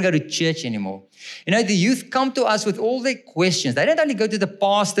 They don't even go to church anymore. You know, the youth come to us with all their questions. They don't only go to the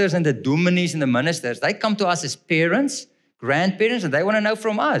pastors and the dominees and the ministers. They come to us as parents, grandparents, and they want to know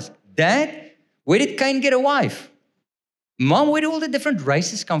from us, Dad, where did Cain get a wife? Mom, where do all the different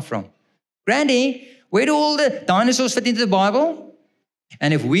races come from? Granny, where do all the dinosaurs fit into the Bible?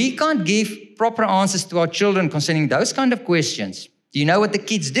 And if we can't give proper answers to our children concerning those kind of questions, do you know what the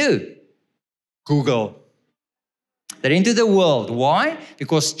kids do? Google. They're into the world. Why?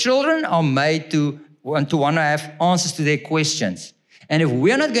 Because children are made to want to have answers to their questions. And if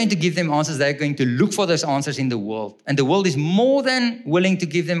we're not going to give them answers, they're going to look for those answers in the world. And the world is more than willing to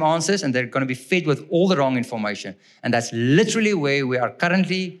give them answers, and they're going to be fed with all the wrong information. And that's literally where we are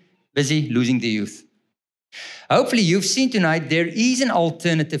currently busy losing the youth. Hopefully, you've seen tonight there is an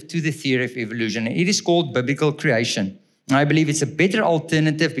alternative to the theory of evolution. It is called biblical creation. And I believe it's a better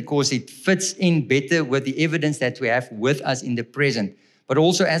alternative because it fits in better with the evidence that we have with us in the present. But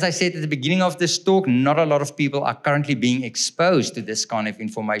also, as I said at the beginning of this talk, not a lot of people are currently being exposed to this kind of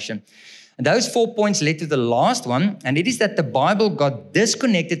information. And those 4 points led to the last one, and it is that the Bible got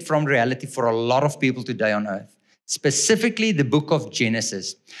disconnected from reality for a lot of people today on earth, specifically the book of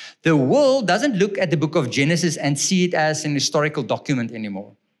Genesis. The world doesn't look at the book of Genesis and see it as an historical document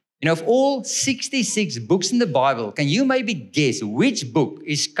anymore. You know, of all 66 books in the Bible, can you maybe guess which book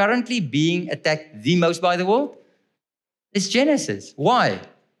is currently being attacked the most by the world? It's Genesis. Why?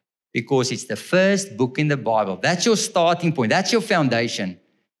 Because it's the first book in the Bible. That's your starting point. That's your foundation.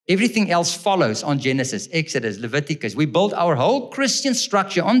 Everything else follows on Genesis, Exodus, Leviticus. We built our whole Christian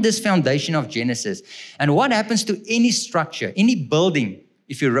structure on this foundation of Genesis. And what happens to any structure, any building,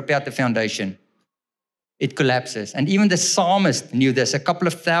 if you rip out the foundation? It collapses. And even the psalmist knew this a couple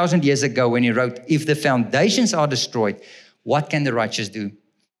of thousand years ago when he wrote, if the foundations are destroyed, what can the righteous do?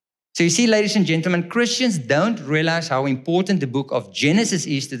 So you see, ladies and gentlemen, Christians don't realize how important the book of Genesis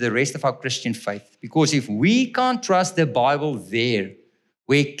is to the rest of our Christian faith. Because if we can't trust the Bible there,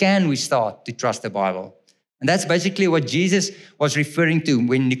 where can we start to trust the Bible? And that's basically what Jesus was referring to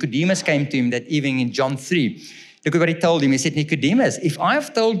when Nicodemus came to him that evening in John 3. Look at what he told him. He said, Nicodemus, if I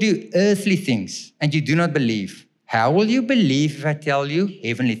have told you earthly things and you do not believe, how will you believe if I tell you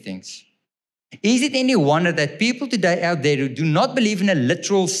heavenly things? Is it any wonder that people today out there who do not believe in a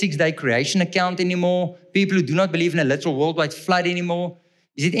literal 6-day creation account anymore, people who do not believe in a literal worldwide flood anymore,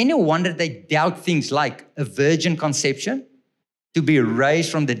 is it any wonder they doubt things like a virgin conception, to be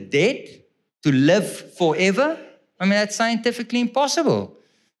raised from the dead, to live forever? I mean, that's scientifically impossible.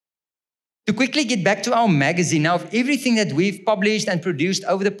 To quickly get back to our magazine, now of everything that we've published and produced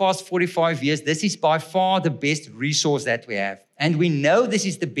over the past 45 years, this is by far the best resource that we have. And we know this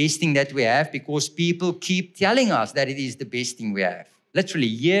is the best thing that we have because people keep telling us that it is the best thing we have. Literally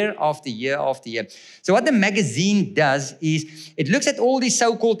year after year after year. So what the magazine does is it looks at all these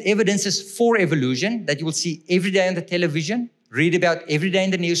so-called evidences for evolution that you will see every day on the television, read about every day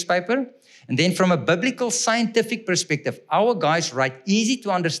in the newspaper. And then from a biblical scientific perspective, our guys write easy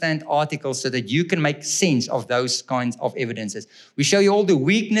to understand articles so that you can make sense of those kinds of evidences. We show you all the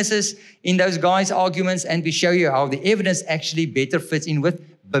weaknesses in those guys' arguments, and we show you how the evidence actually better fits in with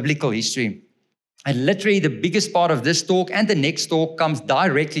biblical history. And literally the biggest part of this talk and the next talk comes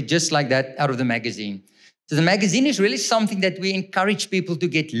directly just like that out of the magazine. So the magazine is really something that we encourage people to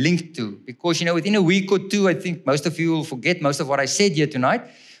get linked to because, within a week or two, I think most of you will forget most of what I said here tonight.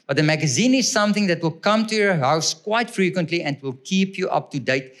 But the magazine is something that will come to your house quite frequently and will keep you up to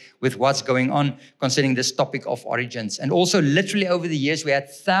date with what's going on concerning this topic of origins. And also, literally over the years, we had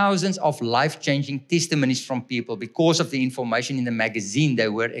thousands of life-changing testimonies from people because of the information in the magazine they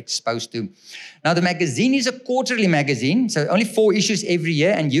were exposed to. Now, the magazine is a quarterly magazine, so only 4 issues every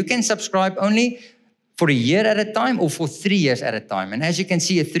year, and you can subscribe only for a year at a time or for 3 years at a time. And as you can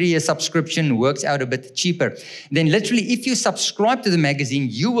see, a 3-year subscription works out a bit cheaper. Then literally, if you subscribe to the magazine,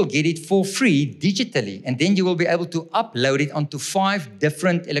 you will get it for free digitally. And then you will be able to upload it onto 5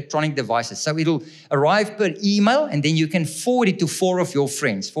 different electronic devices. So it'll arrive per email, and then you can forward it to 4 of your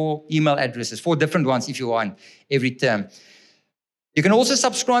friends, 4 email addresses, 4 different ones if you want every term. You can also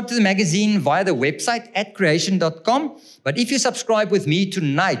subscribe to the magazine via the website at creation.com. But if you subscribe with me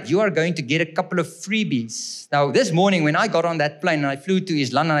tonight, you are going to get a couple of freebies. Now, this morning when I got on that plane and I flew to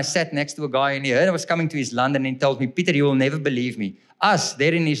East London, I sat next to a guy and he heard I was coming to East London and he told me, Pieter, you will never believe me. Us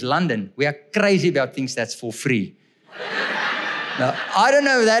there in East London, we are crazy about things that's for free. Now, I don't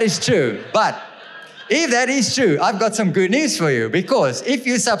know if that is true, but if that is true, I've got some good news for you because if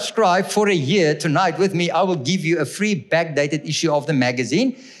you subscribe for a year tonight with me, I will give you a free backdated issue of the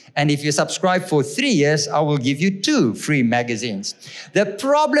magazine. And if you subscribe for 3 years, I will give you 2 free magazines. The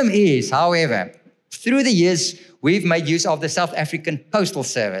problem is, however, through the years, we've made use of the South African Postal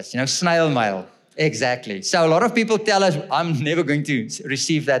Service, snail mail. Exactly. So a lot of people tell us, I'm never going to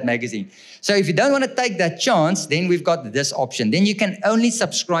receive that magazine. So if you don't want to take that chance, then we've got this option. Then you can only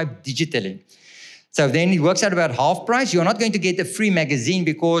subscribe digitally. So then it works out about half price. You're not going to get a free magazine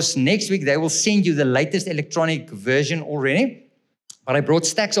because next week they will send you the latest electronic version already. But I brought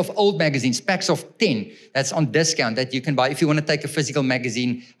stacks of old magazines, packs of 10. That's on discount that you can buy if you want to take a physical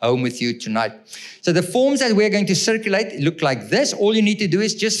magazine home with you tonight. So the forms that we're going to circulate look like this. All you need to do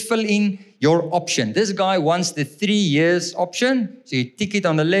is just fill in your option. This guy wants the 3 years option. So you tick it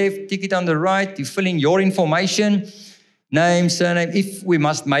on the left, tick it on the right. You fill in your information. Name, surname, if we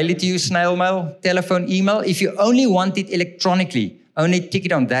must mail it to you, snail mail, telephone, email. If you only want it electronically, only tick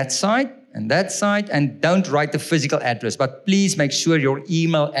it on that side, and don't write the physical address. But please make sure your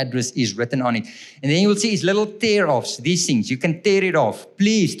email address is written on it. And then you will see it's little tear-offs, these things. You can tear it off.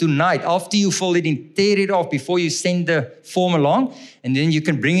 Please, tonight, after you fold it in, tear it off before you send the form along. And then you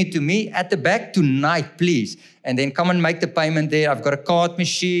can bring it to me at the back tonight, please. And then come and make the payment there. I've got a card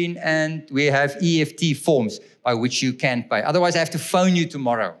machine, and we have EFT forms by which you can pay. Otherwise, I have to phone you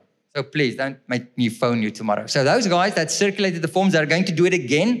tomorrow. So please don't make me phone you tomorrow. So those guys that circulated the forms are going to do it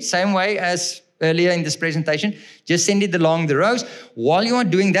again, same way as earlier in this presentation. Just send it along the rows. While you are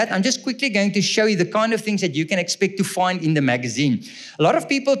doing that, I'm just quickly going to show you the kind of things that you can expect to find in the magazine. A lot of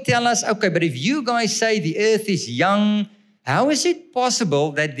people tell us, okay, but if you guys say the earth is young, how is it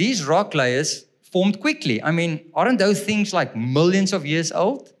possible that these rock layers formed quickly? I mean, aren't those things like millions of years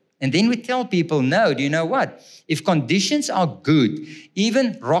old? And then we tell people, no, do you know what? If conditions are good,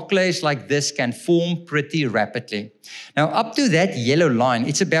 even rock layers like this can form pretty rapidly. Now, up to that yellow line,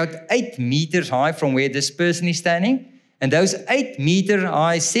 it's about 8 meters high from where this person is standing. And those 8-meter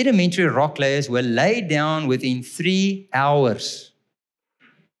high sedimentary rock layers were laid down within 3 hours.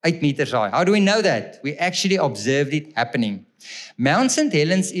 8 meters high. How do we know that? We actually observed it happening. Mount St.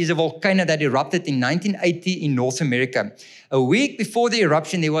 Helens is a volcano that erupted in 1980 in North America. A week before the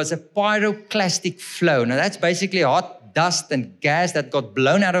eruption, there was a pyroclastic flow. Now, that's basically hot dust and gas that got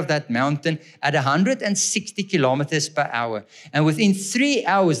blown out of that mountain at 160 kilometers per hour. And within 3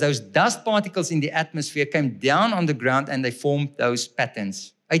 hours, those dust particles in the atmosphere came down on the ground and they formed those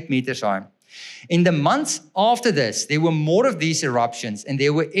patterns, 8 meters high. In the months after this, there were more of these eruptions, and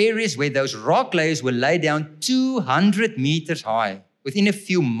there were areas where those rock layers were laid down 200 meters high within a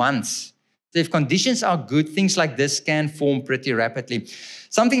few months. So if conditions are good, things like this can form pretty rapidly.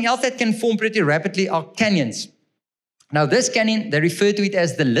 Something else that can form pretty rapidly are canyons. Now, this canyon, they refer to it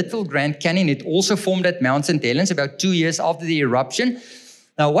as the Little Grand Canyon. It also formed at Mount St. Helens about 2 years after the eruption.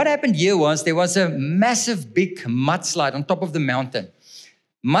 Now, what happened here was there was a massive big mudslide on top of the mountain.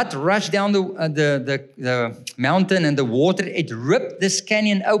 Mud rushed down the mountain and the water. It ripped this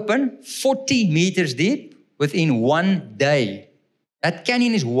canyon open 40 meters deep within 1 day. That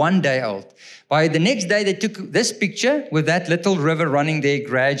canyon is 1 day old. By the next day, they took this picture with that little river running there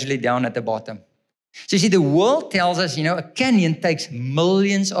gradually down at the bottom. So you see, the world tells us, a canyon takes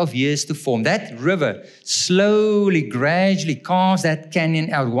millions of years to form. That river slowly, gradually carves that canyon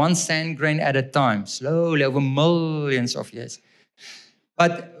out, one sand grain at a time, slowly over millions of years.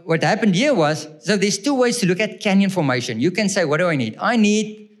 But what happened here was, so there's two ways to look at canyon formation. You can say, what do I need? I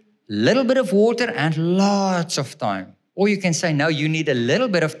need a little bit of water and lots of time. Or you can say, no, you need a little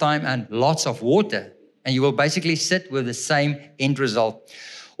bit of time and lots of water. And you will basically sit with the same end result.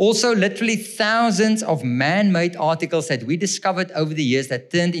 Also, literally thousands of man-made articles that we discovered over the years that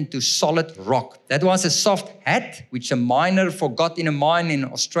turned into solid rock. That was a soft hat, which a miner forgot in a mine in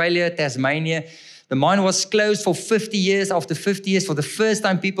Australia, Tasmania. The mine was closed for 50 years. After 50 years, for the first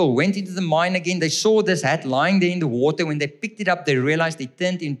time, people went into the mine again. They saw this hat lying there in the water. When they picked it up, they realized it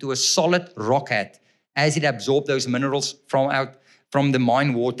turned into a solid rock hat as it absorbed those minerals from the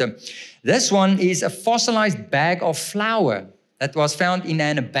mine water. This one is a fossilized bag of flour that was found in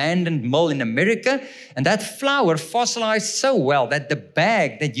an abandoned mill in America. And that flour fossilized so well that the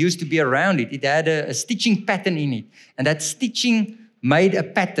bag that used to be around it, it had a stitching pattern in it. And that stitching made a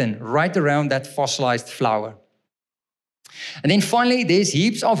pattern right around that fossilized flour. And then finally, there's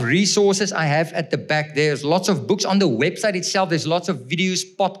heaps of resources I have at the back. There's lots of books on the website itself. There's lots of videos,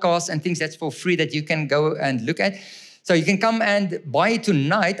 podcasts, and things that's for free that you can go and look at. So you can come and buy it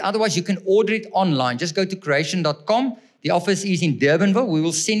tonight. Otherwise, you can order it online. Just go to creation.com. The office is in Durbanville. We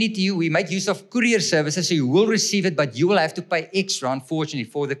will send it to you. We make use of courier services, so you will receive it, but you will have to pay extra, unfortunately,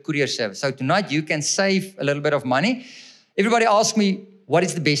 for the courier service. So tonight, you can save a little bit of money. Everybody asks me, what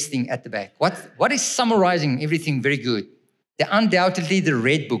is the best thing at the back? What is summarizing everything very good? Undoubtedly, the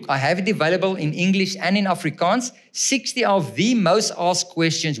Red Book. I have it available in English and in Afrikaans. 60 of the most asked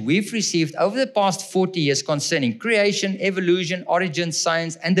questions we've received over the past 40 years concerning creation, evolution, origin,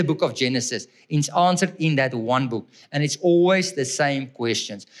 science, and the book of Genesis. It's answered in that one book. And it's always the same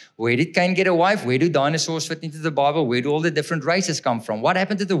questions. Where did Cain get a wife? Where do dinosaurs fit into the Bible? Where do all the different races come from? What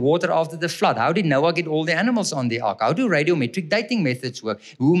happened to the water after the flood? How did Noah get all the animals on the ark? How do radiometric dating methods work?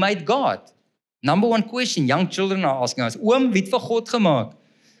 Who made God? Number one question young children are asking us, Oom, wie het vir God gemaak?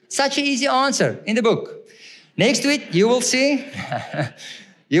 Such an easy answer in the book. Next to it, you will see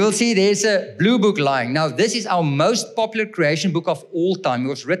there's a blue book lying. Now, this is our most popular creation book of all time. It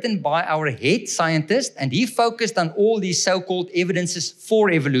was written by our head scientist, and he focused on all these so-called evidences for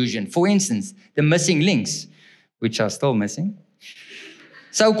evolution. For instance, the missing links, which are still missing.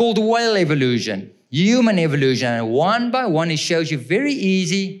 So-called whale evolution. Human evolution, and one by one, it shows you very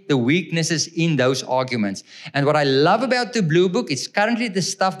easy the weaknesses in those arguments. And what I love about the Blue Book, it's currently the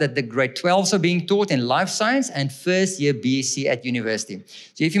stuff that the grade 12s are being taught in life science and first year BSc at university.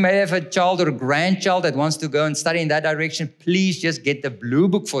 So if you may have a child or a grandchild that wants to go and study in that direction, please just get the Blue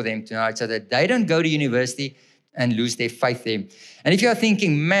Book for them tonight so that they don't go to university and lose their faith there. And if you're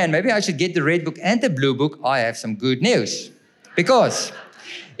thinking, man, maybe I should get the Red Book and the Blue Book, I have some good news. Because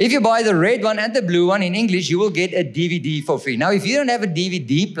if you buy the red one and the blue one in English, you will get a DVD for free. Now, if you don't have a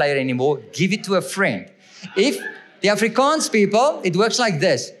DVD player anymore, give it to a friend. If the Afrikaans people, it works like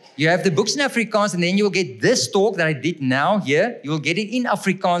this. You have the books in Afrikaans, and then you will get this talk that I did now here. You will get it in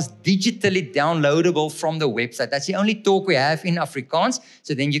Afrikaans, digitally downloadable from the website. That's the only talk we have in Afrikaans.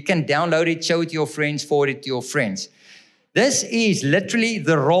 So then you can download it, show it to your friends, forward it to your friends. This is literally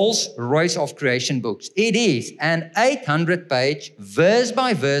the Rolls Royce of creation books. It is an 800-page,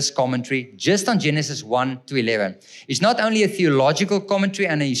 verse-by-verse commentary just on Genesis 1 to 11. It's not only a theological commentary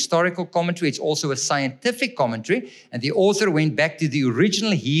and a historical commentary, it's also a scientific commentary. And the author went back to the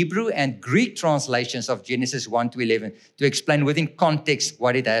original Hebrew and Greek translations of Genesis 1 to 11 to explain within context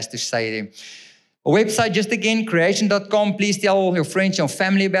what it has to say there. Our website, just again, creation.com. Please tell your friends, your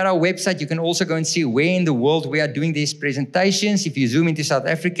family about our website. You can also go and see where in the world we are doing these presentations. If you zoom into South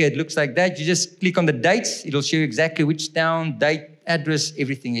Africa, it looks like that. You just click on the dates. It'll show you exactly which town, date, address,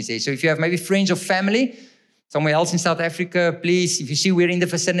 everything is there. So if you have maybe friends or family somewhere else in South Africa, please, if you see we're in the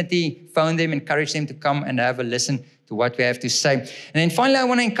vicinity, phone them, encourage them to come and have a listen to what we have to say. And then finally, I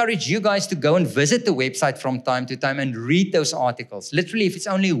want to encourage you guys to go and visit the website from time to time and read those articles. Literally, if it's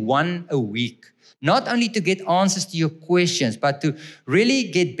only one a week. Not only to get answers to your questions, but to really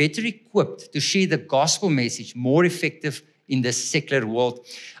get better equipped to share the gospel message more effective in this secular world.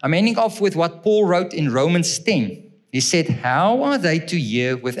 I'm ending off with what Paul wrote in Romans 10. He said, how are they to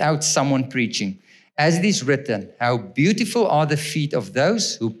hear without someone preaching? As it is written, how beautiful are the feet of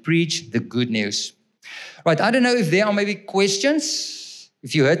those who preach the good news. Right, I don't know if there are maybe questions.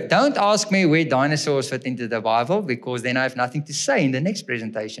 If you heard, don't ask me where dinosaurs fit into the Bible, because then I have nothing to say in the next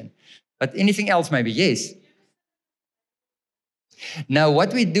presentation. But anything else maybe? Yes. Now,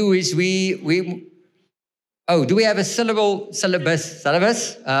 what we do is do we have a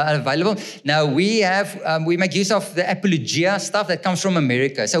syllabus available? Now, we make use of the apologia stuff that comes from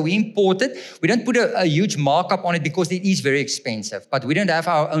America. So we import it. We don't put a huge markup on it because it is very expensive. But we don't have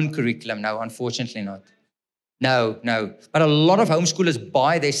our own curriculum now, unfortunately not. No. But a lot of homeschoolers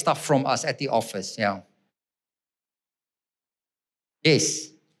buy their stuff from us at the office, yeah. Yes.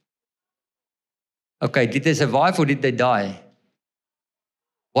 Okay, did they survive or did they die?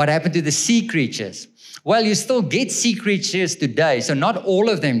 What happened to the sea creatures? Well, you still get sea creatures today, so not all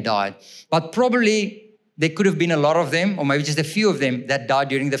of them died, but probably there could have been a lot of them, or maybe just a few of them that died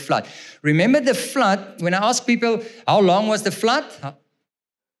during the flood. Remember the flood? When I ask people, how long was the flood?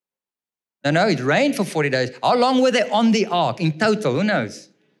 No, it rained for 40 days. How long were they on the ark in total? Who knows?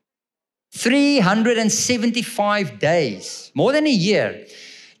 375 days, more than a year.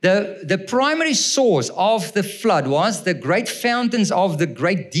 The primary source of the flood was the great fountains of the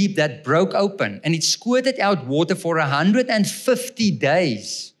great deep that broke open, and it squirted out water for 150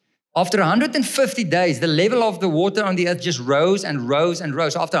 days. After 150 days, the level of the water on the earth just rose and rose and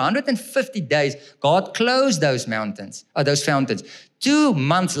rose. After 150 days, God closed those fountains. 2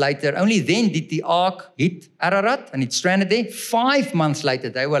 months later, only then did the ark hit Ararat, and it stranded there. 5 months later,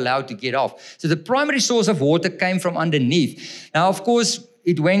 they were allowed to get off. So the primary source of water came from underneath. Now, of course,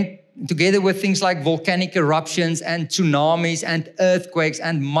 it went together with things like volcanic eruptions and tsunamis and earthquakes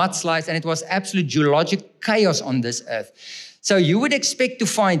and mudslides, and it was absolute geologic chaos on this earth. So you would expect to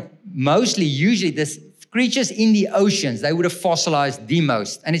find usually, this creatures in the oceans, they would have fossilized the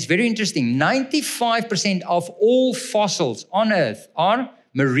most. And it's very interesting. 95% of all fossils on earth are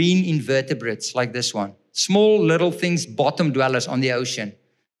marine invertebrates like this one. Small little things, bottom dwellers on the ocean.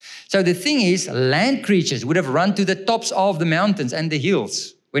 So the thing is, land creatures would have run to the tops of the mountains and the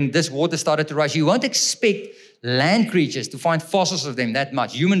hills when this water started to rise. You won't expect land creatures to find fossils of them that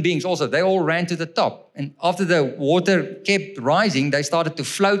much. Human beings also, they all ran to the top. And after the water kept rising, they started to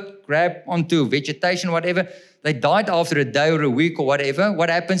float, grab onto vegetation, whatever. They died after a day or a week or whatever. What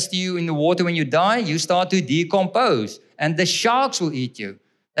happens to you in the water when you die? You start to decompose, and the sharks will eat you.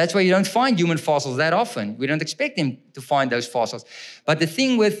 That's why you don't find human fossils that often. We don't expect them to find those fossils. But the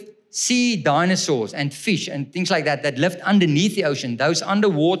thing with sea dinosaurs and fish and things like that lived underneath the ocean, those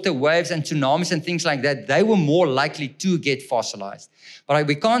underwater waves and tsunamis and things like that, they were more likely to get fossilized. But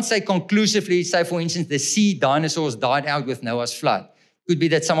we can't say conclusively, say for instance, the sea dinosaurs died out with Noah's flood. It could be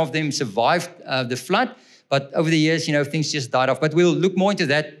that some of them survived the flood, but over the years, things just died off. But we'll look more into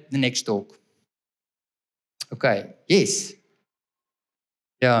that in the next talk. Okay, yes.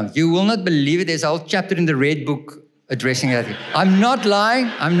 Yeah, you will not believe it. There's a whole chapter in the Red Book addressing that. I'm not lying.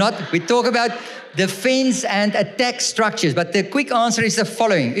 We talk about defense and attack structures, but the quick answer is the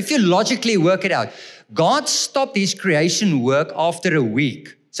following. If you logically work it out, God stopped his creation work after a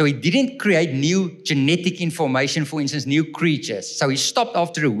week. So he didn't create new genetic information, for instance, new creatures. So he stopped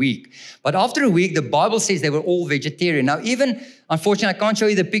after a week. But after a week, the Bible says they were all vegetarian. Now, even, unfortunately, I can't show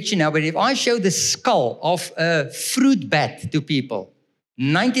you the picture now, but if I show the skull of a fruit bat to people,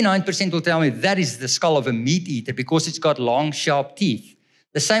 99% will tell me that is the skull of a meat eater because it's got long, sharp teeth.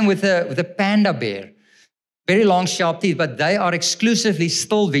 The same with a panda bear. Very long, sharp teeth, but they are exclusively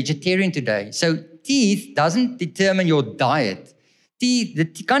still vegetarian today. So teeth doesn't determine your diet. teeth, the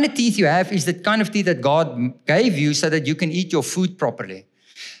kind of teeth you have is the kind of teeth that God gave you so that you can eat your food properly.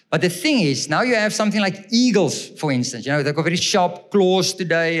 But the thing is, now you have something like eagles, for instance. You know, they've got very sharp claws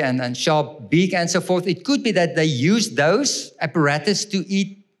today and sharp beak and so forth. It could be that they used those apparatus to eat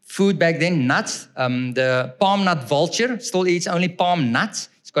food back then, nuts. The palm nut vulture still eats only palm nuts.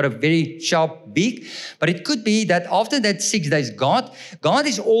 It's got a very sharp beak. But it could be that after that 6 days, God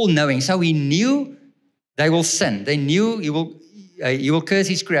is all-knowing. So he knew they will sin. They knew he will curse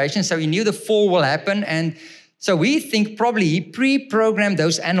his creation. So he knew the fall will happen. And so we think probably he pre-programmed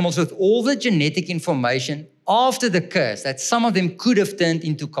those animals with all the genetic information after the curse, that some of them could have turned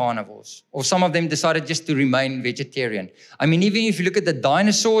into carnivores, or some of them decided just to remain vegetarian. I mean, even if you look at the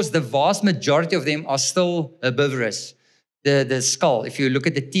dinosaurs, the vast majority of them are still herbivorous. The skull, if you look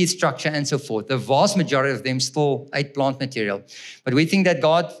at the teeth structure and so forth, the vast majority of them still ate plant material. But we think that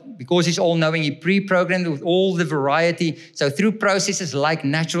God, because he's all-knowing, he pre-programmed with all the variety. So through processes like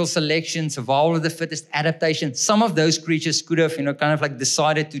natural selection, survival of the fittest, adaptation, some of those creatures could have, kind of like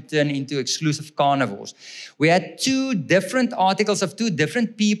decided to turn into exclusive carnivores. We had 2 different articles of 2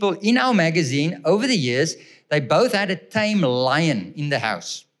 different people in our magazine over the years. They both had a tame lion in the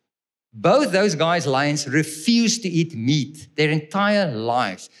house. Both those guys, lions, refused to eat meat their entire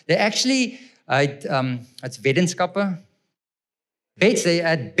lives. They actually had, it's wetenskappe, bets. They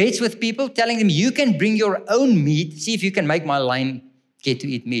had bets with people telling them, you can bring your own meat, see if you can make my lion get to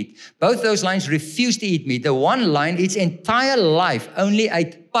eat meat. Both those lions refused to eat meat. The one lion, its entire life, only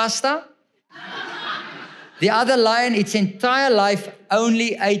ate pasta. The other lion, its entire life,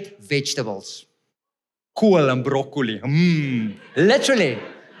 only ate vegetables. Kool and broccoli.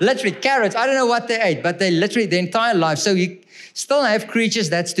 Literally, carrots. I don't know what they ate, but they literally, their entire life. So you still have creatures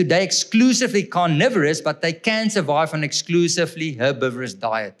that's today exclusively carnivorous, but they can survive on an exclusively herbivorous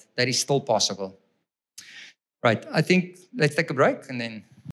diet. That is still possible. Right, I think let's take a break and then